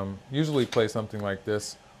would usually play something like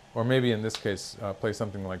this, or maybe in this case play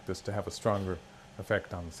something like this to have a stronger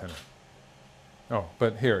effect on the center. Oh,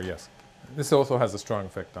 but here, yes. This also has a strong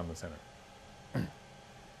effect on the center.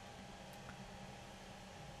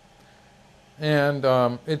 And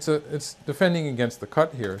it's defending against the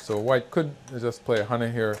cut here, so white could just play a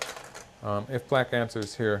hane here. If black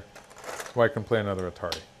answers here, white can play another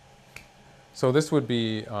Atari. So this would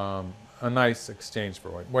be a nice exchange for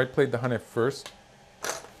white. White played the hane first.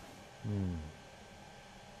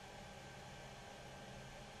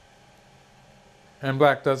 And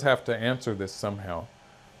black does have to answer this somehow.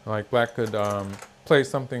 Like black could play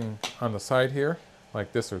something on the side here,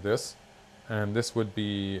 like this or this. And this would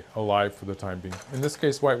be alive for the time being. In this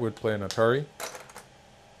case, white would play an Atari.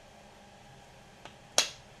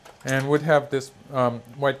 And would have this,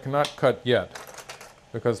 white cannot cut yet,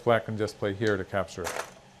 because black can just play here to capture it.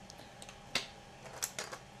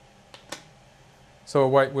 So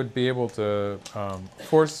white would be able to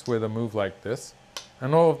force with a move like this.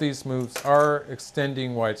 And all of these moves are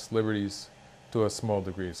extending white's liberties to a small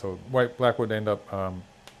degree. So black would end up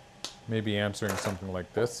maybe answering something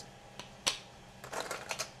like this.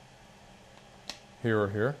 Here or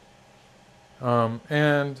here.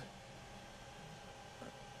 And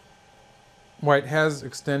white has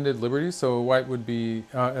extended liberties, so white would be,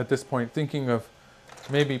 at this point, thinking of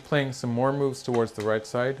maybe playing some more moves towards the right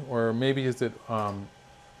side, or maybe is it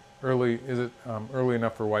early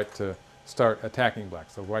enough for white to start attacking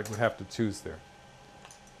black, so white would have to choose there.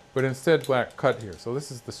 But instead, black cut here, so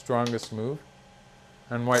this is the strongest move,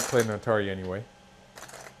 and white played an Atari anyway.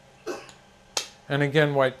 And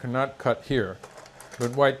again, white cannot cut here,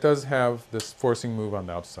 but white does have this forcing move on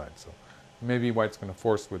the outside, so maybe white's going to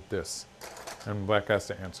force with this, and black has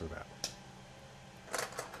to answer that.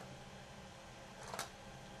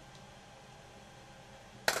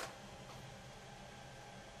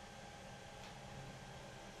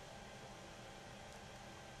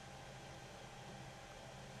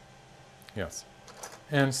 Yes.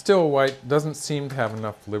 And still, white doesn't seem to have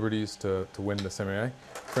enough liberties to win the semi.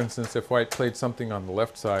 For instance, if white played something on the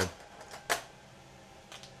left side,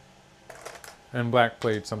 and black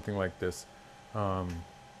played something like this, I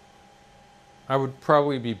would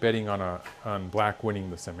probably be betting on black winning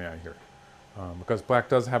the semi here, because black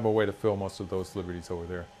does have a way to fill most of those liberties over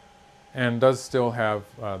there, and does still have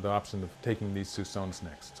the option of taking these two stones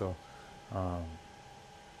next. So,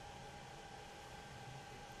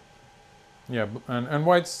 yeah, and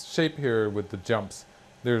white's shape here with the jumps,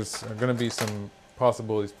 there's going to be some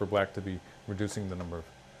possibilities for black to be reducing the number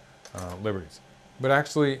of liberties. But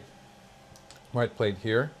actually, white played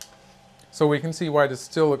here. So we can see white is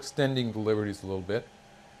still extending the liberties a little bit.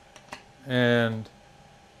 And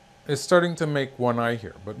is starting to make one eye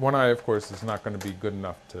here. But one eye, of course, is not going to be good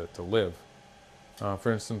enough to live.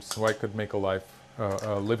 For instance, white could make a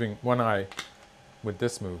living one eye with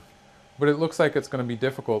this move. But it looks like it's going to be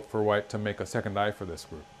difficult for white to make a second eye for this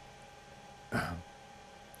group.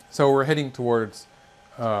 So we're heading towards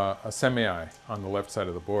a semi-eye on the left side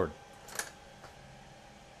of the board.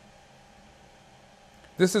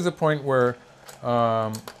 This is a point where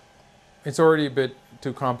it's already a bit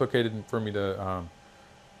too complicated for me to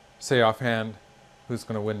say offhand who's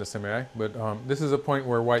going to win the semi-eye, but this is a point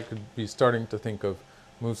where white could be starting to think of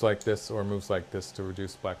moves like this or moves like this to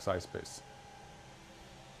reduce black's eye space.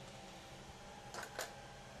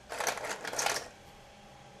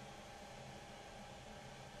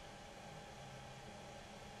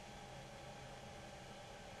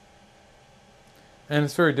 And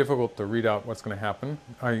it's very difficult to read out what's going to happen.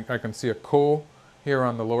 I can see a ko here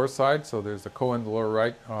on the lower side, so there's a ko in the lower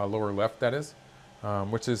right, lower left that is,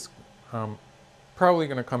 which is probably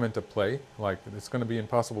going to come into play. Like it's going to be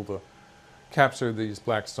impossible to capture these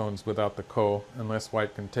black stones without the ko unless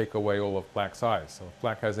white can take away all of black's eyes. So if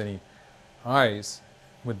black has any eyes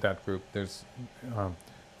with that group, there's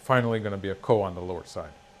finally going to be a ko on the lower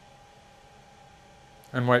side.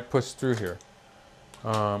 And white pushed through here.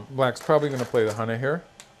 Black's probably going to play the hane here.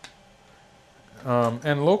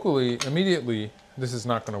 And locally, immediately, this is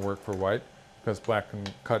not going to work for white because black can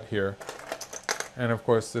cut here. And of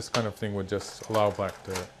course, this kind of thing would just allow black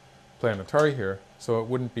to play an Atari here, so it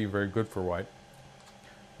wouldn't be very good for white.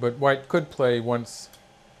 But white could play once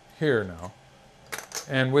here now.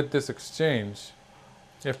 And with this exchange,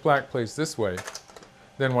 if black plays this way,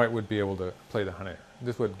 then white would be able to play the hane.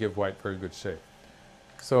 This would give white very good shape.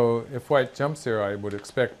 So if white jumps here, I would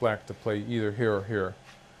expect black to play either here or here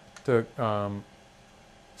to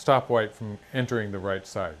stop white from entering the right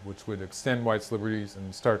side, which would extend white's liberties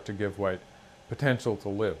and start to give white potential to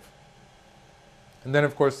live. And then,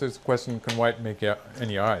 of course, there's the question, can white make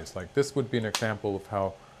any eyes? Like this would be an example of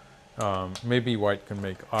how maybe white can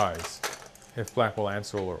make eyes. If black will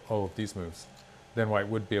answer all of these moves, then white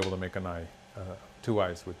would be able to make an eye, two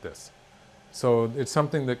eyes with this. So it's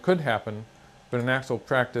something that could happen. but in actual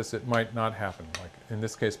practice it might not happen. Like in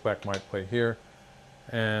this case, black might play here,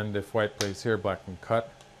 and if white plays here, black can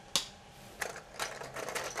cut.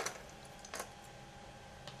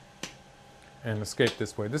 And escape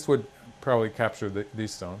this way. This would probably capture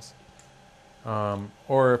these stones.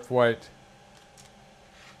 Or if white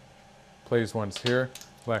plays once here,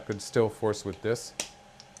 black could still force with this,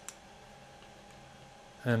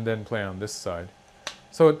 and then play on this side.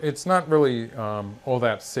 So it's not really all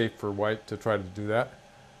that safe for white to try to do that,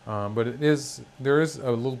 but there is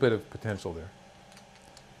a little bit of potential there.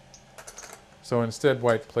 So instead,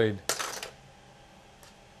 white played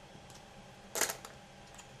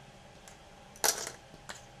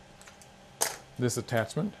this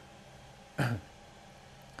attachment.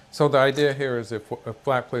 So the idea here is if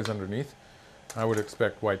black plays underneath, I would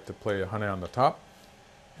expect white to play a Hsieh on the top.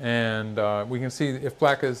 And we can see if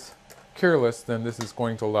black is careless, then this is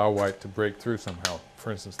going to allow white to break through somehow.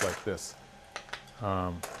 For instance, like this.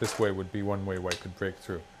 This way would be one way white could break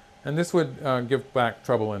through. And this would give black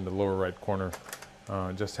trouble in the lower right corner.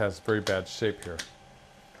 Just has very bad shape here.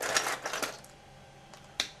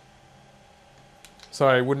 So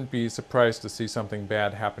I wouldn't be surprised to see something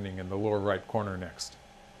bad happening in the lower right corner next.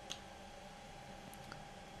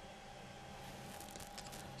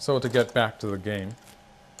 So to get back to the game,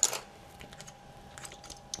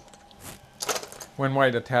 when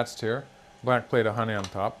white attached here, black played a Hsieh on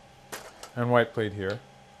top, and white played here.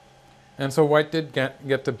 And so white did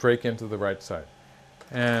get to break into the right side.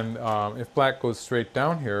 And if black goes straight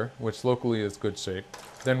down here, which locally is good shape,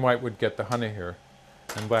 then white would get the Hsieh here,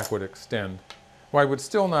 and black would extend. White would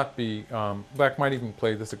still not be, black might even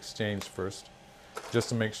play this exchange first, just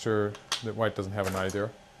to make sure that white doesn't have an eye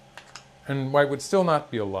there. And white would still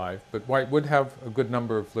not be alive, but white would have a good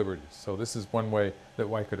number of liberties. So this is one way that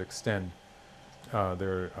white could extend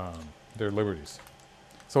their liberties.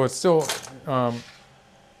 So it's still,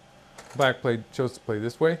 black chose to play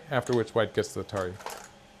this way, after which white gets the Atari.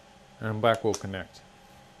 And black will connect.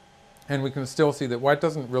 And we can still see that white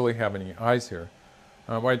doesn't really have any eyes here.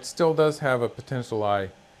 White still does have a potential eye.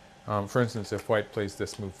 For instance, if white plays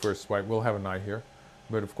this move first, white will have an eye here.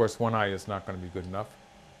 But of course, one eye is not going to be good enough.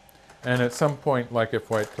 And at some point, like if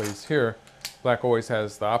white plays here, black always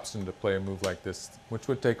has the option to play a move like this, which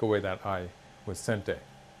would take away that eye with Sente.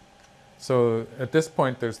 So at this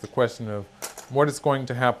point, there's the question of what is going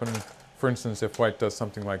to happen, for instance, if white does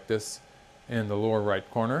something like this in the lower right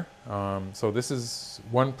corner. So this is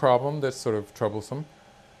one problem that's sort of troublesome,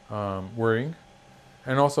 worrying.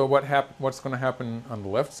 And also what's going to happen on the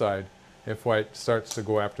left side if white starts to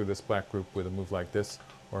go after this black group with a move like this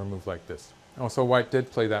or a move like this. Also, white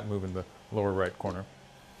did play that move in the lower right corner.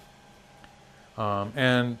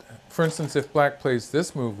 And for instance, if black plays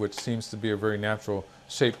this move, which seems to be a very natural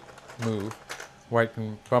shape move, white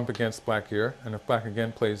can bump against black here, and if black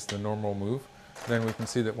again plays the normal move, then we can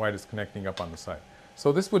see that white is connecting up on the side.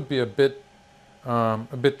 So this would be a bit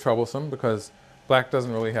troublesome because black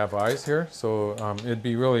doesn't really have eyes here, so it'd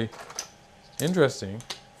be really interesting,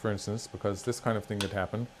 for instance, because this kind of thing could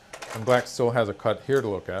happen, and black still has a cut here to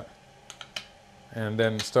look at, and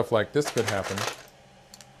then stuff like this could happen.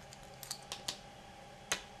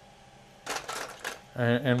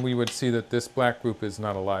 And we would see that this black group is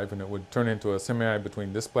not alive, and it would turn into a semi-eye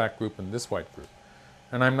between this black group and this white group.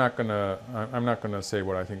 And I'm not gonna say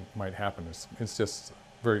what I think might happen. It's just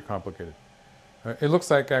very complicated. It looks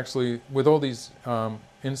like actually with all these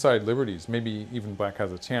inside liberties, maybe even black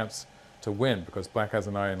has a chance to win because black has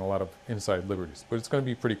an eye and a lot of inside liberties. But it's going to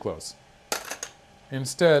be pretty close.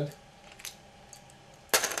 Instead,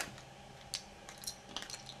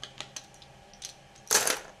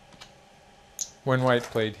 when white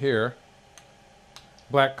played here,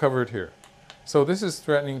 black covered here. So this is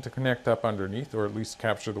threatening to connect up underneath, or at least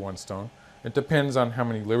capture the one stone. It depends on how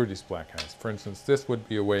many liberties black has. For instance, this would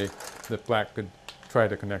be a way that black could try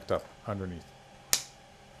to connect up underneath.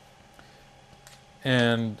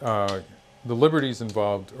 And the liberties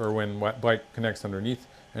involved are when black connects underneath,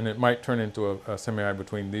 and it might turn into a semi-eye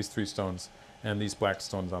between these three stones and these black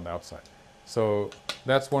stones on the outside. So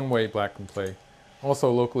that's one way black can play.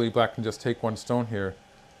 Also locally, black can just take one stone here,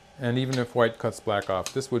 and even if white cuts black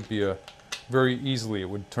off, this would be very easily, it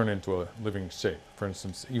would turn into a living shape. For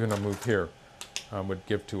instance, even a move here would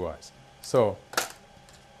give two eyes. So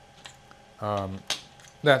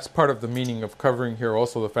that's part of the meaning of covering here.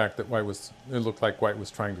 Also the fact that it looked like white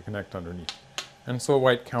was trying to connect underneath. And so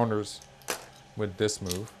white counters with this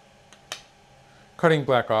move, cutting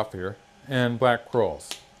black off here, and black crawls.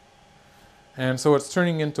 And so it's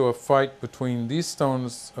turning into a fight between these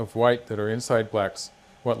stones of white that are inside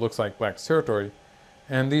what looks like black's territory,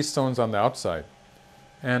 and these stones on the outside.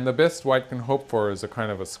 And the best white can hope for is a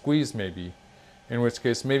kind of a squeeze maybe, in which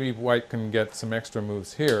case maybe white can get some extra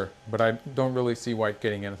moves here, but I don't really see white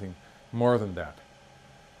getting anything more than that.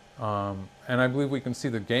 And I believe we can see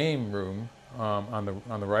the game room on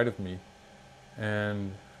the right of me,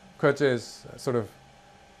 and Kuje is sort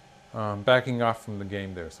of backing off from the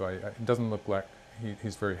game there, so it doesn't look like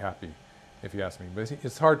he's very happy, if you ask me. But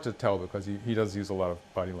it's hard to tell because he does use a lot of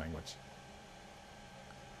body language.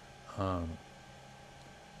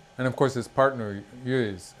 And of course his partner, Yu,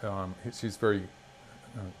 is, she's very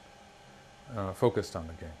focused on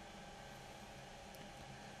the game.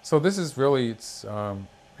 So this is really, it's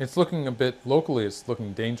looking a bit, locally it's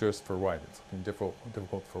looking dangerous for white. It's looking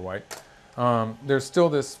difficult for white. There's still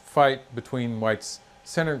this fight between white's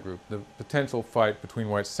center group, the potential fight between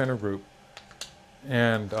white's center group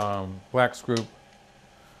and black's group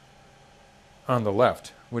on the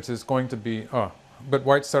left, which is going to be, but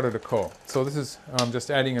white started a ko. So this is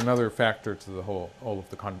just adding another factor to the all of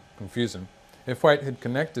the confusion. If white had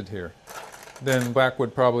connected here, then black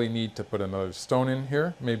would probably need to put another stone in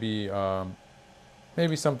here. Maybe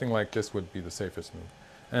something like this would be the safest move.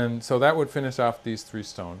 And so that would finish off these 3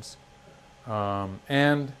 stones.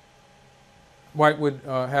 And white would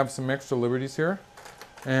have some extra liberties here.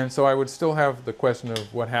 And so I would still have the question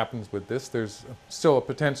of what happens with this. There's still a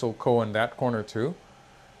potential ko in that corner too.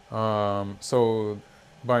 So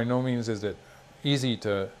by no means is it easy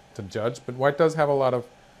to judge, but white does have a lot of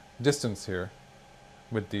distance here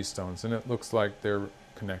with these stones, and it looks like they're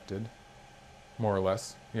connected, more or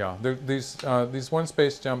less. Yeah, these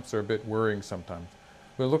one-space jumps are a bit worrying sometimes,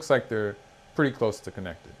 but it looks like they're pretty close to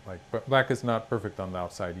connected. But black is not perfect on the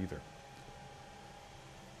outside either.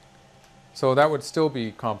 So that would still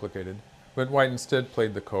be complicated, but white instead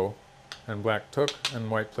played the ko, and black took,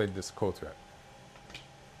 and white played this ko threat.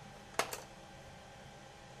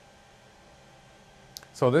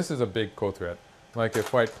 So this is a big ko threat. Like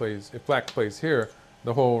if black plays here,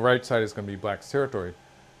 the whole right side is going to be black's territory.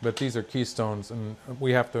 But these are keystones, and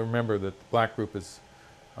we have to remember that the black group is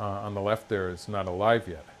on the left there is not alive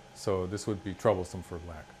yet. So this would be troublesome for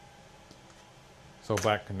black. So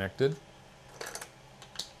black connected.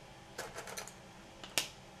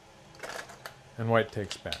 And white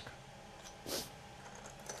takes back.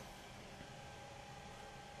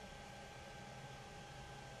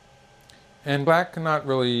 And black cannot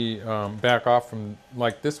really back off from,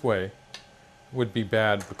 like this way would be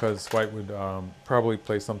bad, because white would probably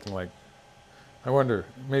play something like, I wonder,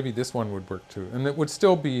 maybe this one would work too. And it would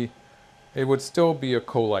still be a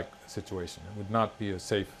ko-like situation. It would not be a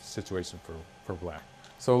safe situation for black.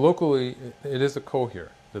 So locally, it is a ko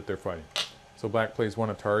here that they're fighting. So black plays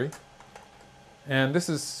 1 Atari. And this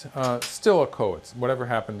is still a ko. It's whatever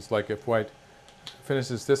happens, like if white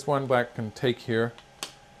finishes this one, black can take here.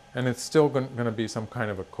 And it's still going to be some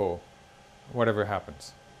kind of a ko, whatever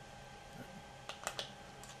happens.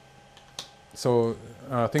 So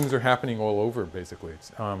things are happening all over, basically.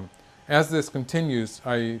 As this continues,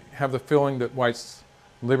 I have the feeling that white's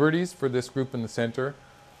liberties for this group in the center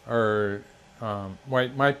are,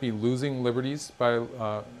 white might be losing liberties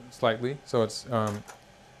by slightly. So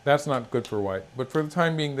that's not good for white. But for the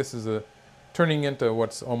time being, this is turning into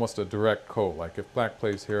what's almost a direct ko. Like if black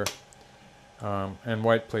plays here, and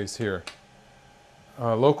white plays here.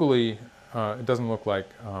 Locally, it doesn't look like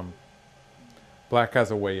black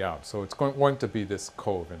has a way out, so it's going to be this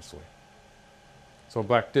ko eventually. So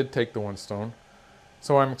black did take the 1 stone,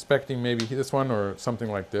 so I'm expecting maybe this one or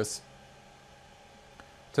something like this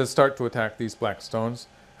to start to attack these black stones,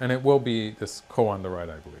 and it will be this ko on the right,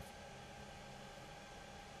 I believe.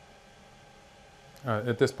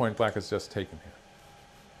 At this point, black is just taken here.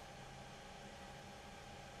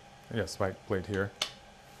 Yes, white played here.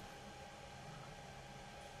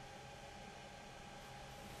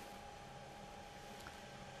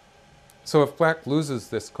 So if black loses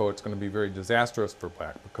this ko, it's going to be very disastrous for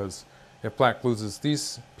black, because if black loses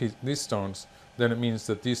these stones, then it means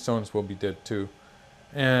that these stones will be dead too.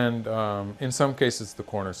 And in some cases, the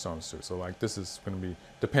cornerstones too. So like this is going to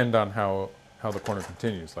depend on how the corner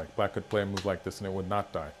continues. Like black could play a move like this and it would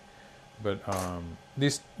not die. But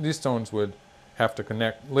these stones would have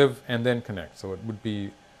to live and then connect. So it would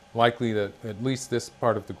be likely that at least this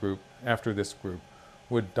part of the group, after this group,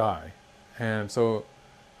 would die. And so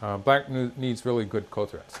black needs really good ko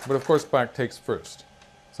threats. But of course black takes first.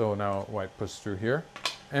 So now white pushes through here.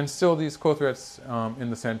 And still these ko threats in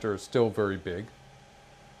the center are still very big.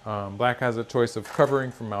 Black has a choice of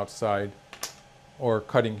covering from outside or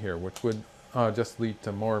cutting here, which would just lead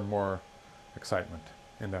to more and more excitement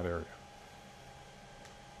in that area.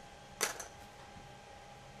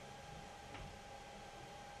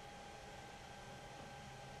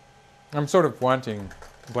 I'm sort of wanting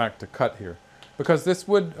black to cut here, because this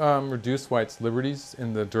would reduce white's liberties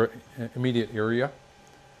in the immediate area,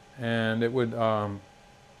 and it would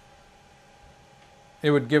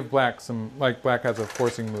give black some, like black has a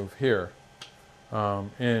forcing move here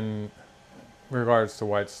in regards to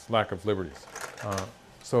white's lack of liberties.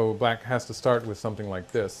 So black has to start with something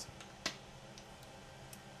like this.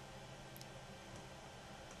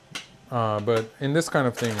 But in this kind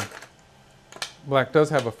of thing, black does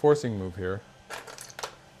have a forcing move here,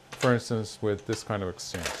 for instance with this kind of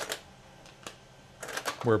exchange,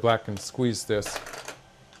 where black can squeeze this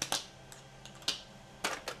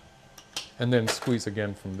and then squeeze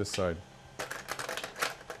again from this side.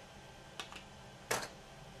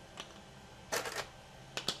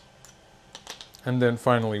 And then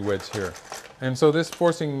finally wedge here. And so this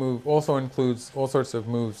forcing move also includes all sorts of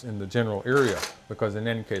moves in the general area, because in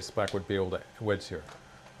any case black would be able to wedge here.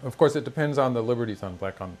 Of course it depends on the liberties on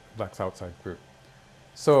black's outside group.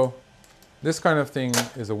 So this kind of thing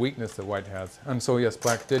is a weakness that white has. And so yes,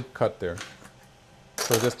 black did cut there.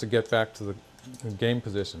 So just to get back to the game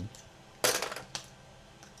position,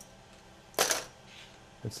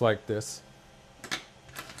 it's like this.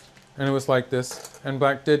 And it was like this, and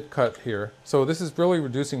black did cut here. So this is really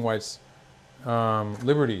reducing white's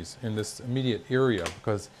liberties in this immediate area,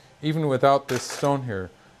 because even without this stone here,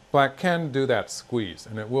 black can do that squeeze,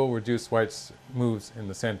 and it will reduce white's moves in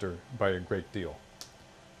the center by a great deal.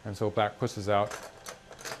 And so black pushes out,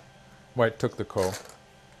 white took the ko,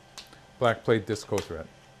 black played this ko threat.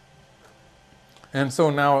 And so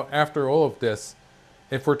now, after all of this,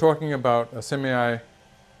 if we're talking about a semi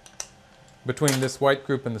between this white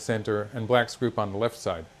group in the center and black's group on the left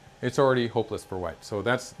side, it's already hopeless for white. So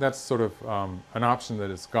that's sort of an option that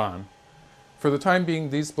is gone. For the time being,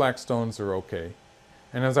 these black stones are okay.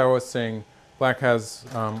 And as I was saying, black has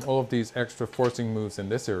all of these extra forcing moves in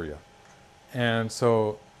this area. And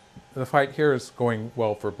so the fight here is going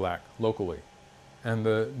well for black locally. And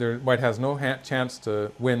white has no chance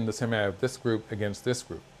to win the semi of this group against this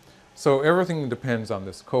group. So everything depends on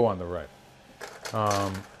this ko on the right.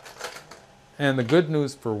 And the good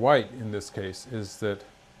news for white in this case is that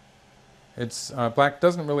black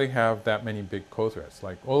doesn't really have that many big ko threats.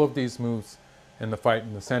 Like all of these moves in the fight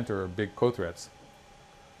in the center are big ko threats.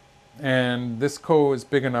 And this ko is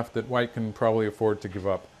big enough that white can probably afford to give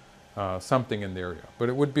up something in the area. But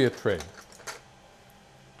it would be a trade.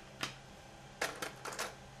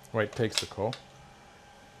 White takes the ko.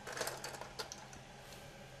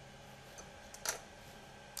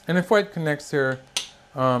 And if white connects here,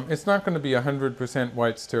 it's not going to be 100%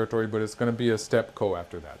 white's territory, but it's going to be a step ko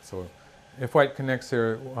after that. So if white connects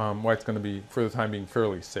here, white's going to be, for the time being,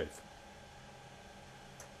 fairly safe.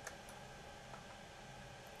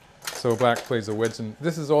 So black plays a wedge, and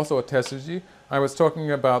this is also a tessuji. I was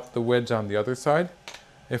talking about the wedge on the other side.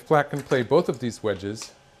 If black can play both of these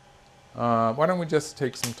wedges, why don't we just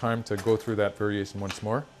take some time to go through that variation once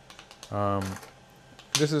more.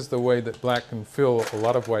 This is the way that black can fill a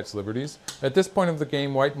lot of white's liberties. At this point of the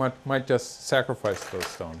game, white might just sacrifice those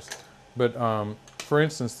stones. But for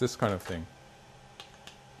instance, this kind of thing.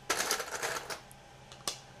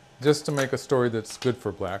 Just to make a story that's good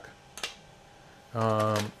for black.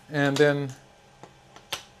 And then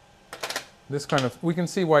this kind of, we can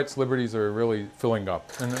see white's liberties are really filling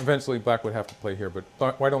up. And eventually black would have to play here, but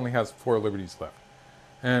white only has 4 liberties left.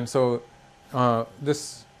 And so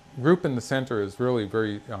this group in the center is really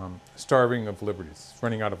very starving of liberties,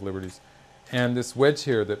 running out of liberties. And this wedge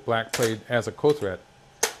here that black played as a ko threat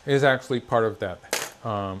is actually part of that,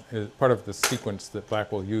 is part of the sequence that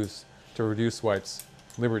black will use to reduce white's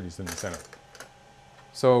liberties in the center.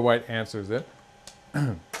 So white answers it,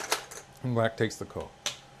 and black takes the ko.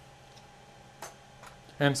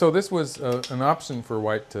 And so this was an option for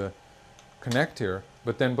white to connect here,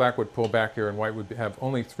 but then black would pull back here and white would have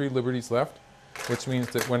only 3 liberties left, which means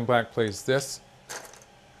that when black plays this,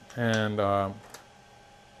 and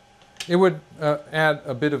it would add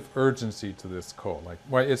a bit of urgency to this ko. Like,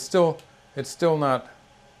 why it's still not,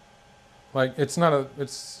 like, it's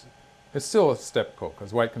still a step ko,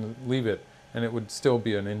 because white can leave it and it would still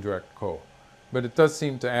be an indirect ko. But it does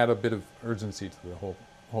seem to add a bit of urgency to the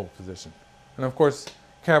whole position. And of course,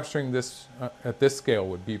 capturing this at this scale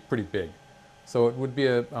would be pretty big. So it would be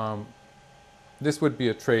this would be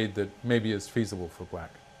a trade that maybe is feasible for black.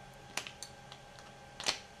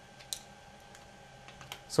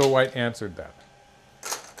 So white answered that.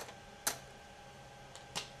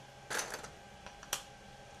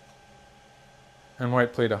 And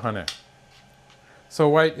white played a hane. So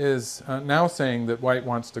white is now saying that white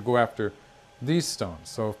wants to go after these stones.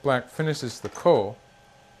 So if black finishes the ko,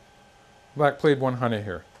 black played 1 hane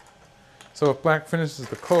here. So if black finishes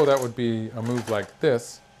the ko, that would be a move like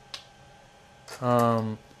this.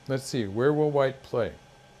 Let's see, where will white play?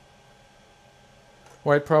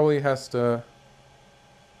 White probably has to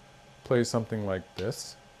play something like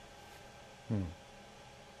this.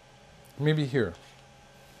 Maybe here.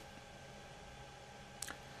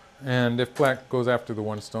 And if black goes after the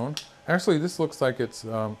one stone, actually this looks like it's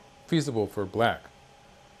feasible for black.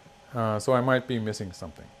 So I might be missing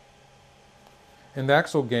something. In the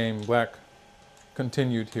actual game, black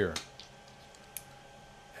continued here.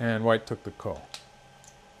 And white took the ko.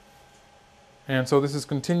 And so this is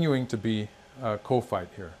continuing to be a ko fight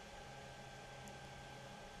here.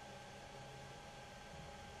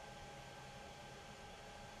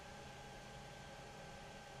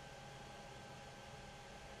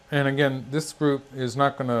 And again, this group is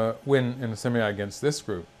not going to win in a semi against this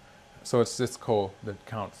group. So it's this ko that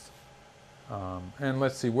counts. And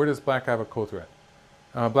let's see, where does black have a ko threat?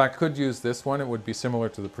 Black could use this one. It would be similar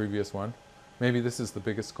to the previous one. Maybe this is the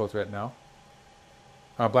biggest ko threat now.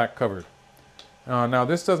 Black covered. Now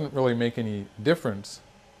this doesn't really make any difference,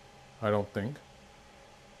 I don't think.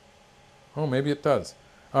 Oh, maybe it does.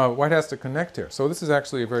 White has to connect here. So this is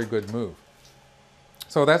actually a very good move.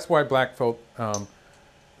 So that's why black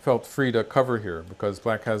felt free to cover here, because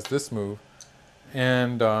black has this move.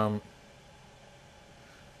 And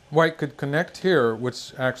white could connect here,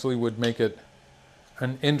 which actually would make it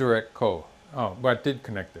an indirect ko. Oh, white did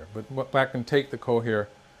connect there, but black can take the ko here.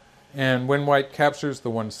 And when white captures the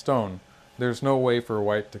one stone, there's no way for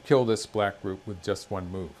white to kill this black group with just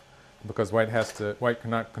one move, because white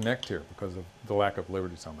cannot connect here because of the lack of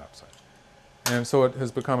liberties on that side. And so it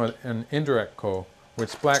has become an indirect ko,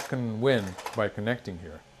 which black can win by connecting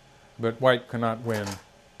here, but white cannot win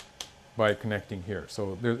by connecting here.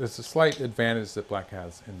 So there's a slight advantage that black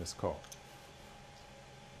has in this ko.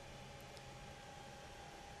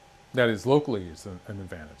 That is, locally is an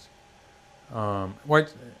advantage.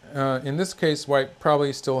 White, in this case, white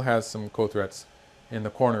probably still has some ko threats in the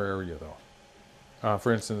corner area, though.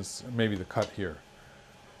 For instance, maybe the cut here,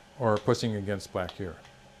 or pushing against black here.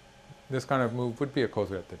 This kind of move would be a ko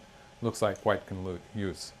threat that looks like white can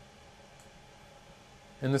use.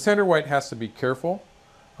 In the center, white has to be careful,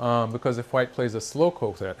 because if white plays a slow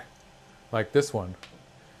ko threat, like this one,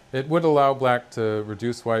 it would allow black to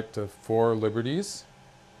reduce white to 4 liberties.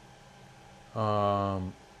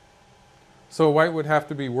 So white would have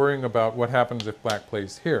to be worrying about what happens if black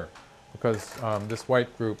plays here, because this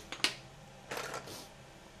white group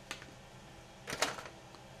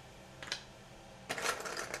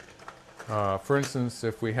for instance,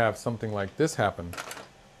 if we have something like this happen,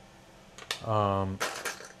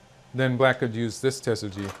 then black could use this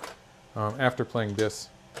tesuji after playing this.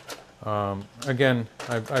 Again,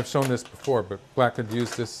 I've shown this before, but black could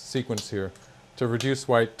use this sequence here to reduce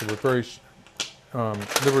white to a very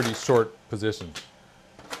liberty short position.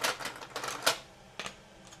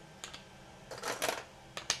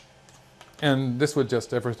 And this would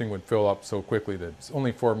just, everything would fill up so quickly that it's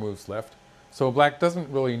only 4 moves left. So black doesn't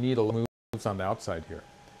really need a lot of moves on the outside here.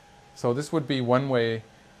 So this would be one way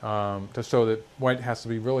to show that white has to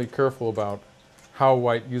be really careful about how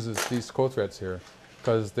white uses these ko threats here,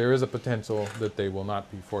 because there is a potential that they will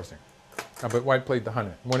not be forcing. But white played the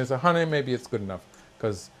hane. When it's a hane, maybe it's good enough,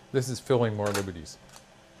 because this is filling more liberties.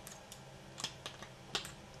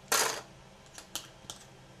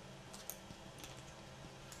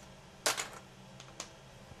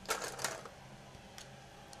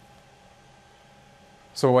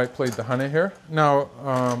 So white played the hane here. Now,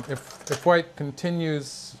 if white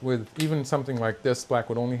continues with even something like this, black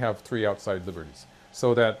would only have 3 outside liberties.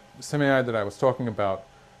 So that semi that I was talking about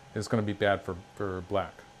is going to be bad for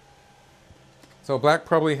black. So black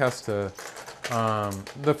probably has to,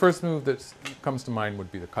 the first move that comes to mind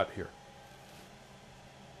would be the cut here.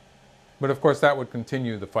 But of course that would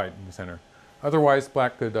continue the fight in the center. Otherwise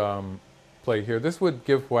black could play here. This would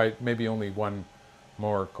give white maybe only 1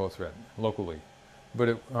 more ko threat locally.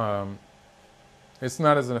 But it's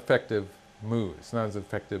not as an effective move. It's not as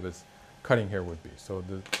effective as cutting here would be. So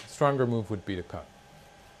the stronger move would be to cut.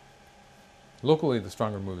 Locally, the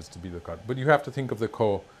stronger move is to be the cut. But you have to think of the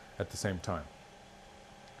ko at the same time.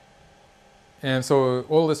 And so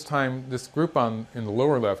all this time, this group in the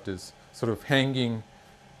lower left is sort of hanging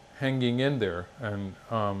in there. And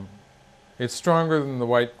it's stronger than the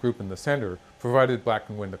white group in the center, provided black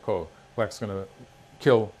can win the ko. Black's going to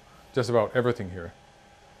kill just about everything here.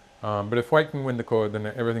 But if white can win the ko, then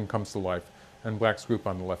everything comes to life, and black's group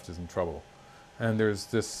on the left is in trouble. And there's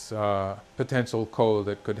this potential ko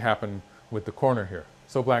that could happen with the corner here.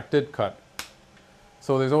 So black did cut.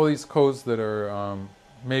 So there's all these kos that are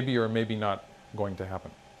maybe or maybe not going to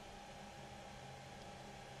happen.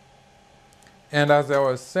 And as I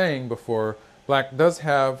was saying before, black does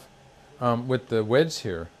have, with the wedge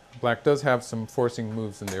here, black does have some forcing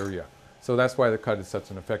moves in the area. So that's why the cut is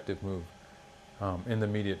such an effective move in the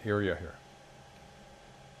immediate area here.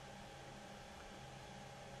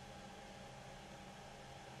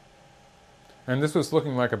 And this was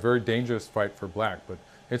looking like a very dangerous fight for black, but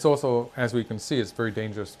it's also, as we can see, it's very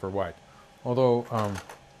dangerous for white. Although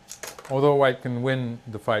white can win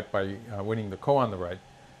the fight by winning the ko on the right,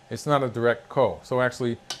 it's not a direct ko. So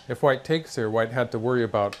actually, if white takes here, white had to worry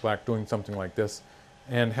about black doing something like this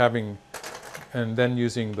and then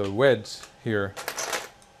using the wedge here.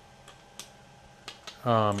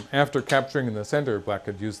 After capturing in the center, black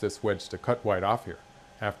could use this wedge to cut white off here.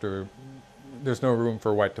 After there's no room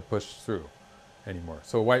for white to push through anymore.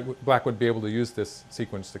 So black would be able to use this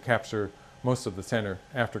sequence to capture most of the center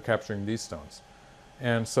after capturing these stones.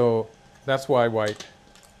 And so that's why white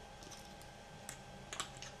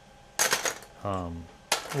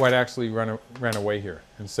actually ran away here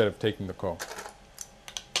instead of taking the ko.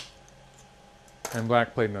 And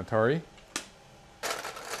black played an Atari.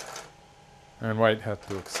 And white had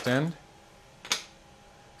to extend.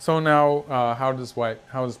 So now, how does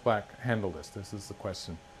black handle this? This is the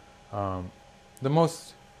question. The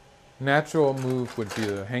most natural move would be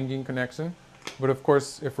the hanging connection. But of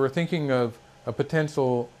course, if we're thinking of a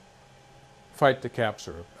potential fight to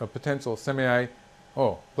capture, a potential semi-ai,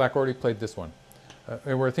 black already played this one.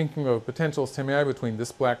 And we're thinking of a potential semi-ai between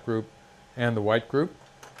this black group and the white group.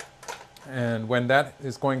 And when that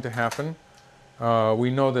is going to happen, we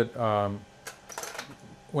know that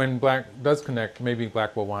when black does connect, maybe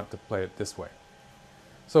black will want to play it this way.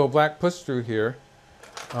 So black pushed through here.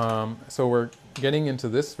 So we're getting into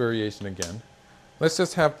this variation again. Let's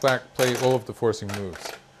just have black play all of the forcing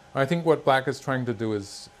moves. I think what black is trying to do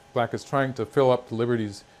is black is trying to fill up the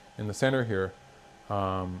liberties in the center here.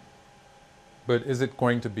 But is it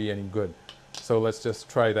going to be any good? So let's just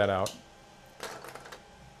try that out.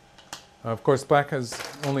 Of course, black has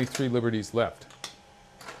only 3 liberties left.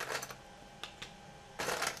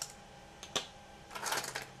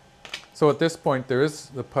 So at this point, there is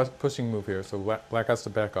the pushing move here, so black has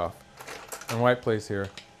to back off. And white plays here.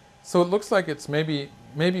 So it looks like it's maybe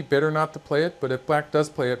better not to play it, but if black does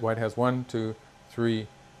play it, white has 1, 2, 3,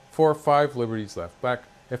 4, 5 liberties left.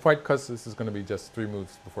 If white cuts, this is going to be just 3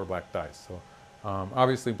 moves before black dies. So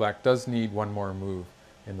obviously black does need 1 more move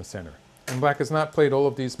in the center. And black has not played all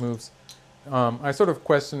of these moves. I sort of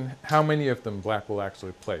question how many of them black will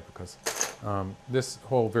actually play, because this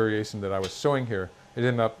whole variation that I was showing here, it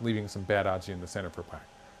ended up leaving some bad aji in the center for black.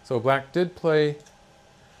 So black did play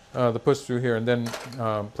the push through here and then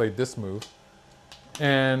played this move.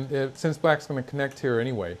 And since black's going to connect here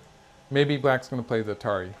anyway, maybe black's going to play the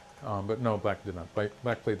Atari. But no, black did not.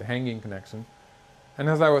 Black played the hanging connection. And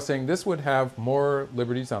as I was saying, this would have more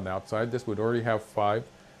liberties on the outside. This would already have 5.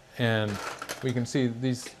 And we can see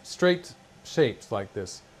these straight shapes like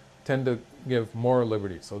this tend to give more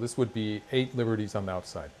liberties. So this would be 8 liberties on the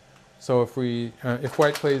outside. So if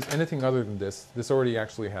white plays anything other than this, this already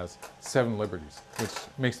actually has 7 liberties, which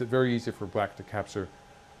makes it very easy for black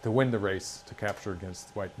to win the race to capture against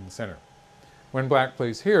white in the center. When black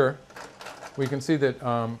plays here, we can see that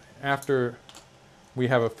after we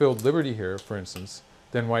have a filled liberty here, for instance,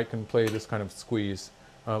 then white can play this kind of squeeze.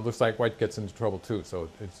 Looks like white gets into trouble too, so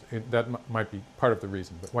that might be part of the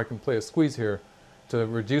reason. But white can play a squeeze here to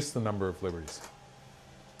reduce the number of liberties.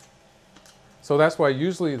 So that's why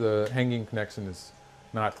usually the hanging connection is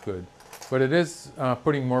not good. But it is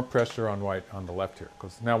putting more pressure on white on the left here,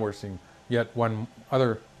 because now we're seeing yet one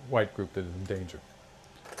other white group that is in danger.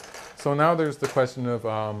 So now there's the question of,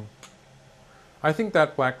 I think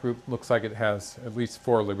that black group looks like it has at least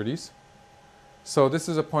 4 liberties. So this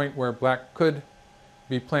is a point where black could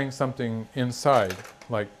be playing something inside,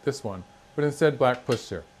 like this one, but instead black pushed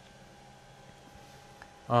here.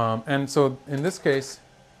 And so in this case,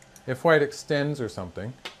 if white extends or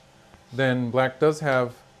something, then black does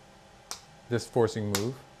have this forcing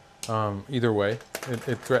move. Either way,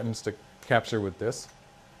 it threatens to capture with this.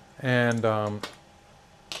 And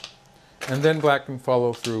then black can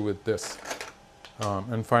follow through with this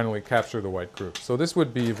and finally capture the white group. So this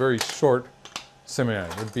would be a very short semi-ai.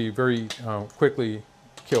 It would be very quickly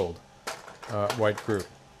killed white group,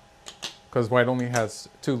 because white only has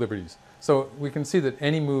 2 liberties. So we can see that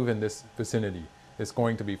any move in this vicinity is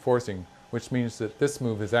going to be forcing, which means that this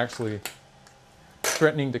move is actually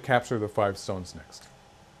threatening to capture the 5 stones next.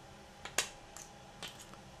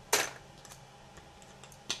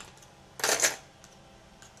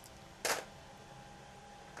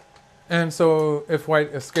 And so if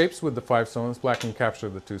white escapes with the 5 stones, black can capture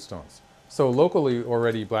the 2 stones. So locally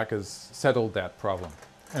already black has settled that problem.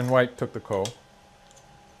 And white took the ko.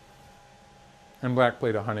 And black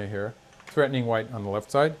played a Hsieh here, threatening white on the left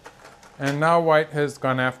side. And now white has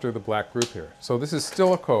gone after the black group here. So this is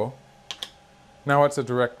still a ko. Now it's a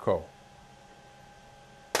direct ko.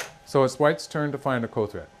 So it's white's turn to find a ko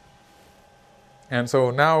threat. And so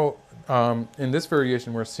now in this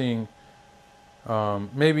variation we're seeing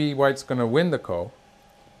maybe white's going to win the ko,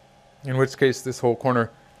 in which case this whole corner,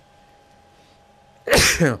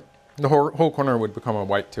 the whole corner would become a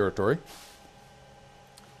white territory.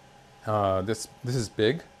 This is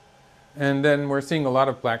big. And then we're seeing a lot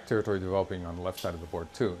of black territory developing on the left side of the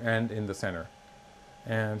board too, and in the center.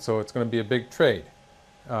 And so it's going to be a big trade.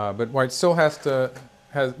 But white still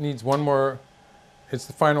needs one more. It's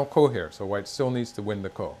the final ko here, so white still needs to win the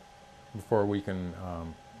ko before we can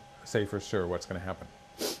say for sure what's going to happen.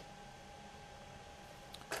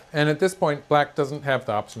 And at this point, black doesn't have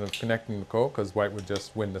the option of connecting the ko because white would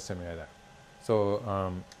just win the semi-attack.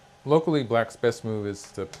 So locally, black's best move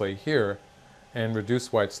is to play here and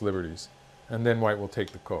reduce white's liberties, and then white will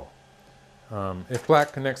take the ko. If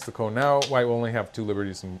black connects the ko now, white will only have 2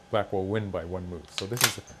 liberties and black will win by 1 move. So this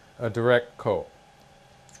is a direct ko.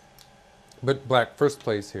 But black first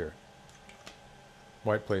plays here.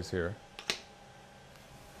 White plays here.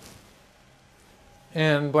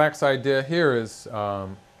 And black's idea here is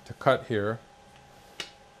to cut here,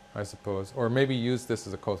 I suppose, or maybe use this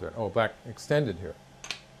as a ko threat. Oh, black extended here.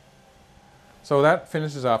 So that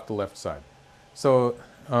finishes off the left side. So,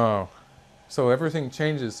 so everything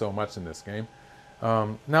changes so much in this game.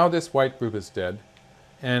 Now this white group is dead.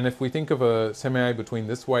 And if we think of a semi between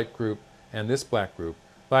this white group and this black group,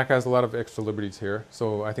 black has a lot of extra liberties here,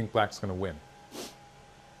 so I think black's going to win.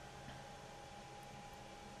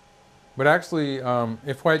 But actually,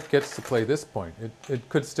 if white gets to play this point, it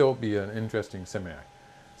could still be an interesting semi.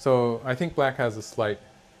 So I think black has a slight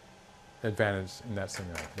advantage in that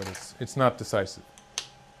semi, but it's not decisive.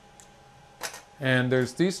 And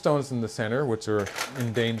there's these stones in the center, which are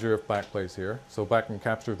in danger if black plays here. So black can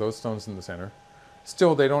capture those stones in the center.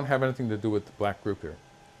 Still, they don't have anything to do with the black group here.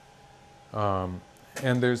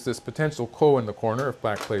 And there's this potential ko in the corner if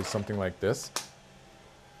black plays something like this.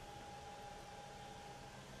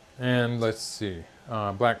 And let's see.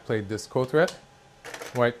 Black played this ko threat.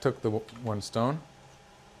 White took the 1 stone.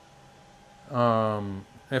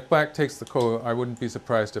 If black takes the ko, I wouldn't be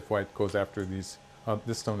surprised if white goes after these.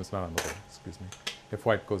 This stone is not on the board, excuse me. If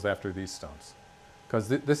white goes after these stones. Because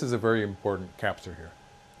this is a very important capture here.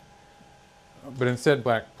 But instead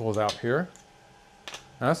black pulls out here.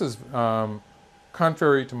 Now this is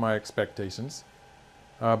contrary to my expectations,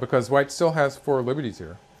 because white still has 4 liberties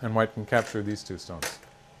here, and white can capture these 2 stones.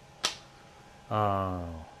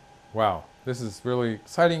 Wow, this is really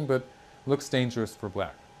exciting, but looks dangerous for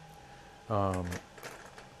black.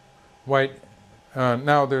 White,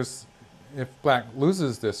 now if black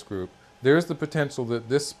loses this group, there's the potential that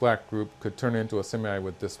this black group could turn into a semi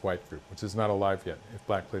with this white group, which is not alive yet if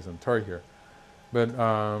black plays an Atari here. But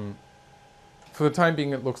for the time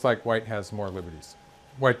being, it looks like white has more liberties.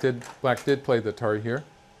 Black did play the Atari here.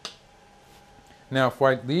 Now, if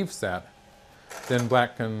white leaves that, then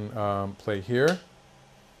black can play here,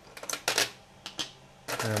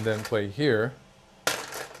 and then play here,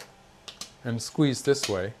 and squeeze this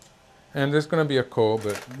way. And there's going to be a ko,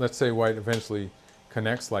 but let's say white eventually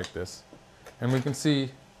connects like this. And we can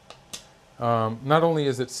see not only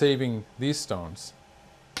is it saving these stones,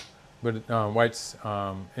 but white's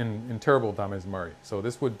in terrible damezmari. So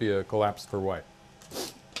this would be a collapse for white.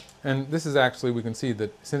 And this is actually, we can see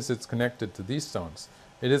that since it's connected to these stones,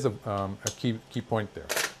 it is a key point there.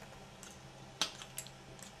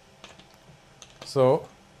 So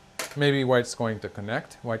maybe white's going to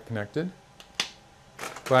connect. White connected.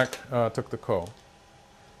 Black took the ko.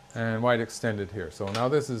 And white extended here. So now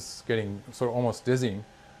this is getting sort of almost dizzying.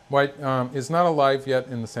 White is not alive yet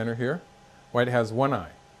in the center here. White has 1 eye.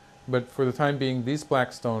 But for the time being, these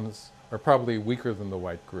black stones are probably weaker than the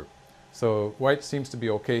white group. So white seems to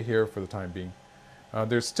be okay here for the time being.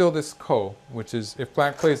 There's still this ko, which is, if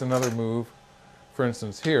black plays another move, for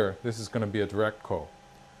instance here, this is going to be a direct ko.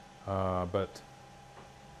 But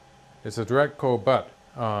it's a direct ko, but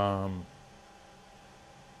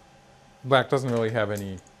black doesn't really have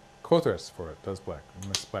any ko threats for it, does black?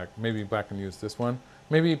 Unless maybe black can use this one.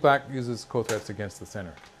 Maybe black uses ko threats against the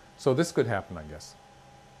center. So this could happen, I guess.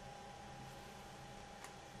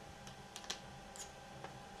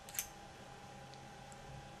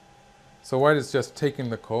 So white is just taking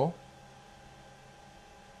the ko.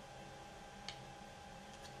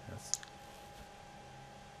 Yes.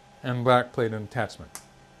 And black played an attachment.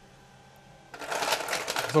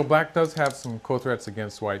 So black does have some co-threats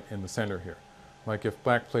against white in the center here. Like if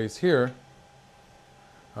black plays here,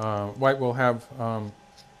 white will have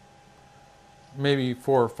maybe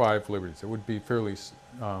 4 or 5 liberties. It would be fairly,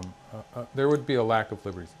 there would be a lack of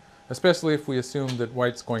liberties, especially if we assume that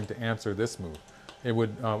white's going to answer this move. It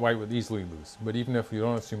would, white would easily lose. But even if you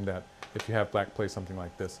don't assume that, if you have black play something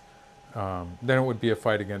like this, then it would be a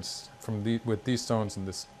fight against, with these stones in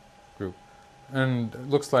this group. And it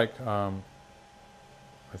looks like,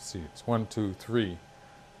 let's see, it's 1, 2, 3.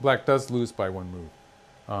 Black does lose by 1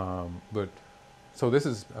 move. So this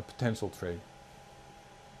is a potential trade.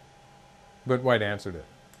 But white answered it.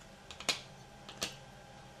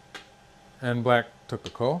 And black took the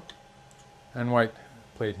ko, and white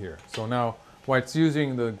played here. So now white's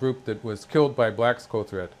using the group that was killed by black's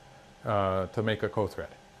ko-threat to make a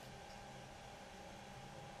ko-threat.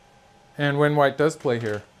 And when white does play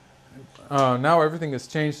here, now everything has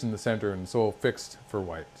changed in the center and so fixed for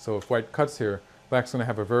white. So if white cuts here, black's going to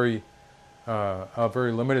have a very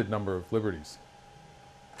limited number of liberties.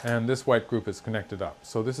 And this white group is connected up.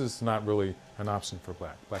 So this is not really an option for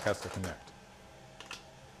black. Black has to connect.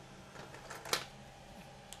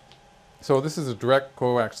 So this is a direct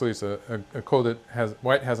ko. Actually, it's a ko that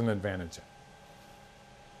white has an advantage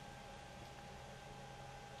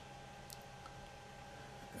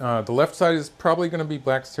in. The left side is probably going to be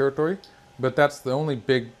black's territory, but that's the only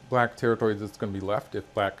big black territory that's going to be left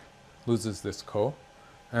if black loses this ko.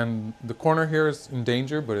 And the corner here is in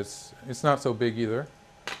danger, but it's not so big either.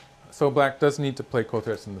 So black does need to play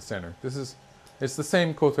ko-threats in the center. It's the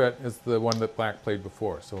same ko-threat as the one that black played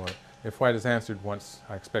before. So if white has answered once,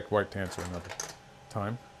 I expect white to answer another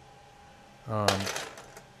time.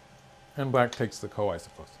 And black takes the ko, I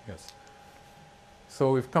suppose. Yes.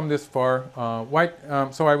 So we've come this far.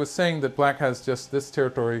 So I was saying that black has just this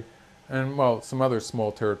territory and, well, some other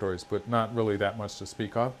small territories, but not really that much to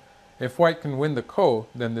speak of. If white can win the ko,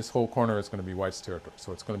 then this whole corner is going to be white's territory.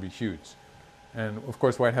 So it's going to be huge. And of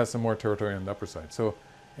course, white has some more territory on the upper side. So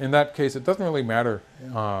in that case, it doesn't really matter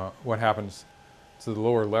what happens to the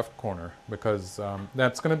lower left corner, because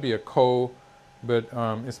that's going to be a ko, but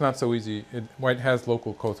it's not so easy. White has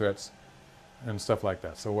local ko-threats and stuff like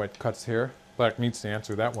that. So white cuts here. Black needs to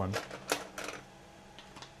answer that one.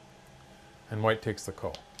 And white takes the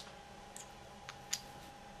ko.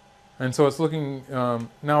 And so it's looking,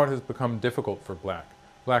 now it has become difficult for black.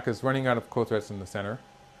 Black is running out of ko-threats in the center.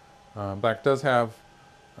 Black does have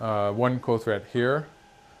 1 ko-threat here,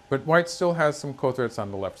 but white still has some ko-threats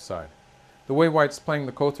on the left side. The way white's playing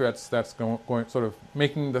the ko-threats, that's going sort of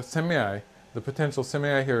making the semei, the potential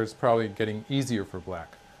semei here is probably getting easier for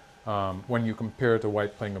black when you compare to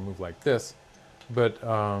white playing a move like this. But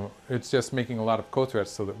it's just making a lot of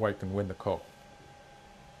ko-threats so that white can win the ko.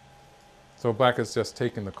 So black has just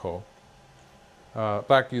taken the ko.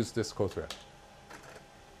 Black used this ko-threat.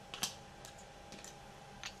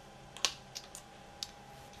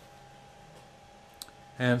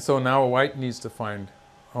 And so now white needs to find,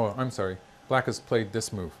 oh, I'm sorry, black has played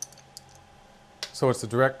this move. So it's a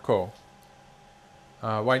direct ko.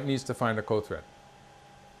 White needs to find a ko-threat.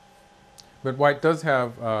 But white does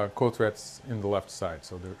have ko-threats in the left side.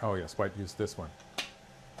 So there, oh yes, white used this one.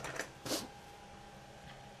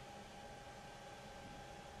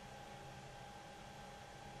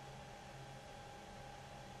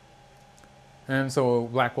 And so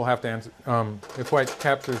black will have to answer, if white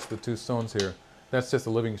captures the 2 stones here, that's just a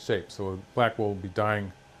living shape, so black will be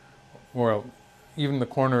dying, or even the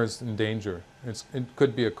corner is in danger. It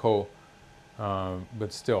could be a ko,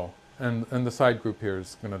 but still. And the side group here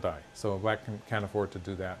is going to die, so black can't afford to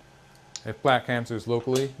do that. If black answers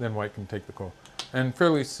locally, then white can take the ko. And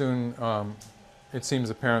fairly soon, it seems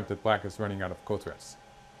apparent that black is running out of ko-threats.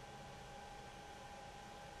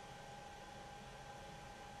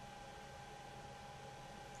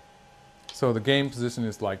 So the game position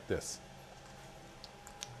is like this.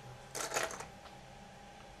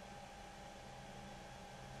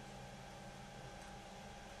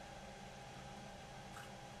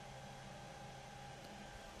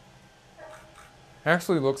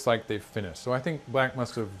 Actually looks like they've finished. So I think black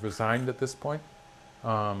must have resigned at this point.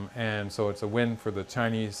 And so it's a win for the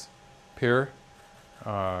Chinese peer,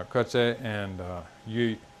 Koche and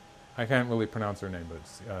Yu. I can't really pronounce her name, but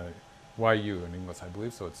it's YU in English, I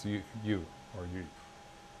believe. So it's Yu or Yu.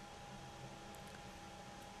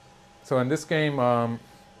 So in this game,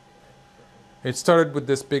 it started with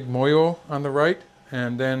this big moyo on the right,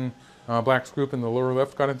 and then black's group in the lower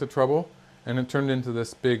left got into trouble, and it turned into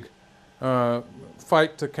this big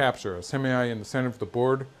fight to capture a semei in the center of the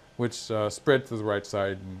board, which spread to the right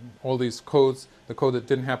side. And all these codes, the code that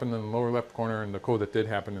didn't happen in the lower left corner and the code that did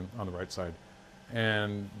happen on the right side.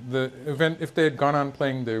 And the event, if they had gone on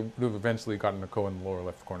playing, they would have eventually gotten a Ko in the lower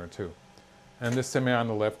left corner too. And this Hsieh on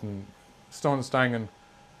the left, and Stone Steigen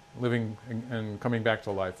living and coming back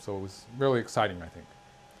to life. So it was really exciting, I think.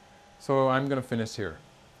 So I'm going to finish here.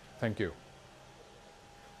 Thank you.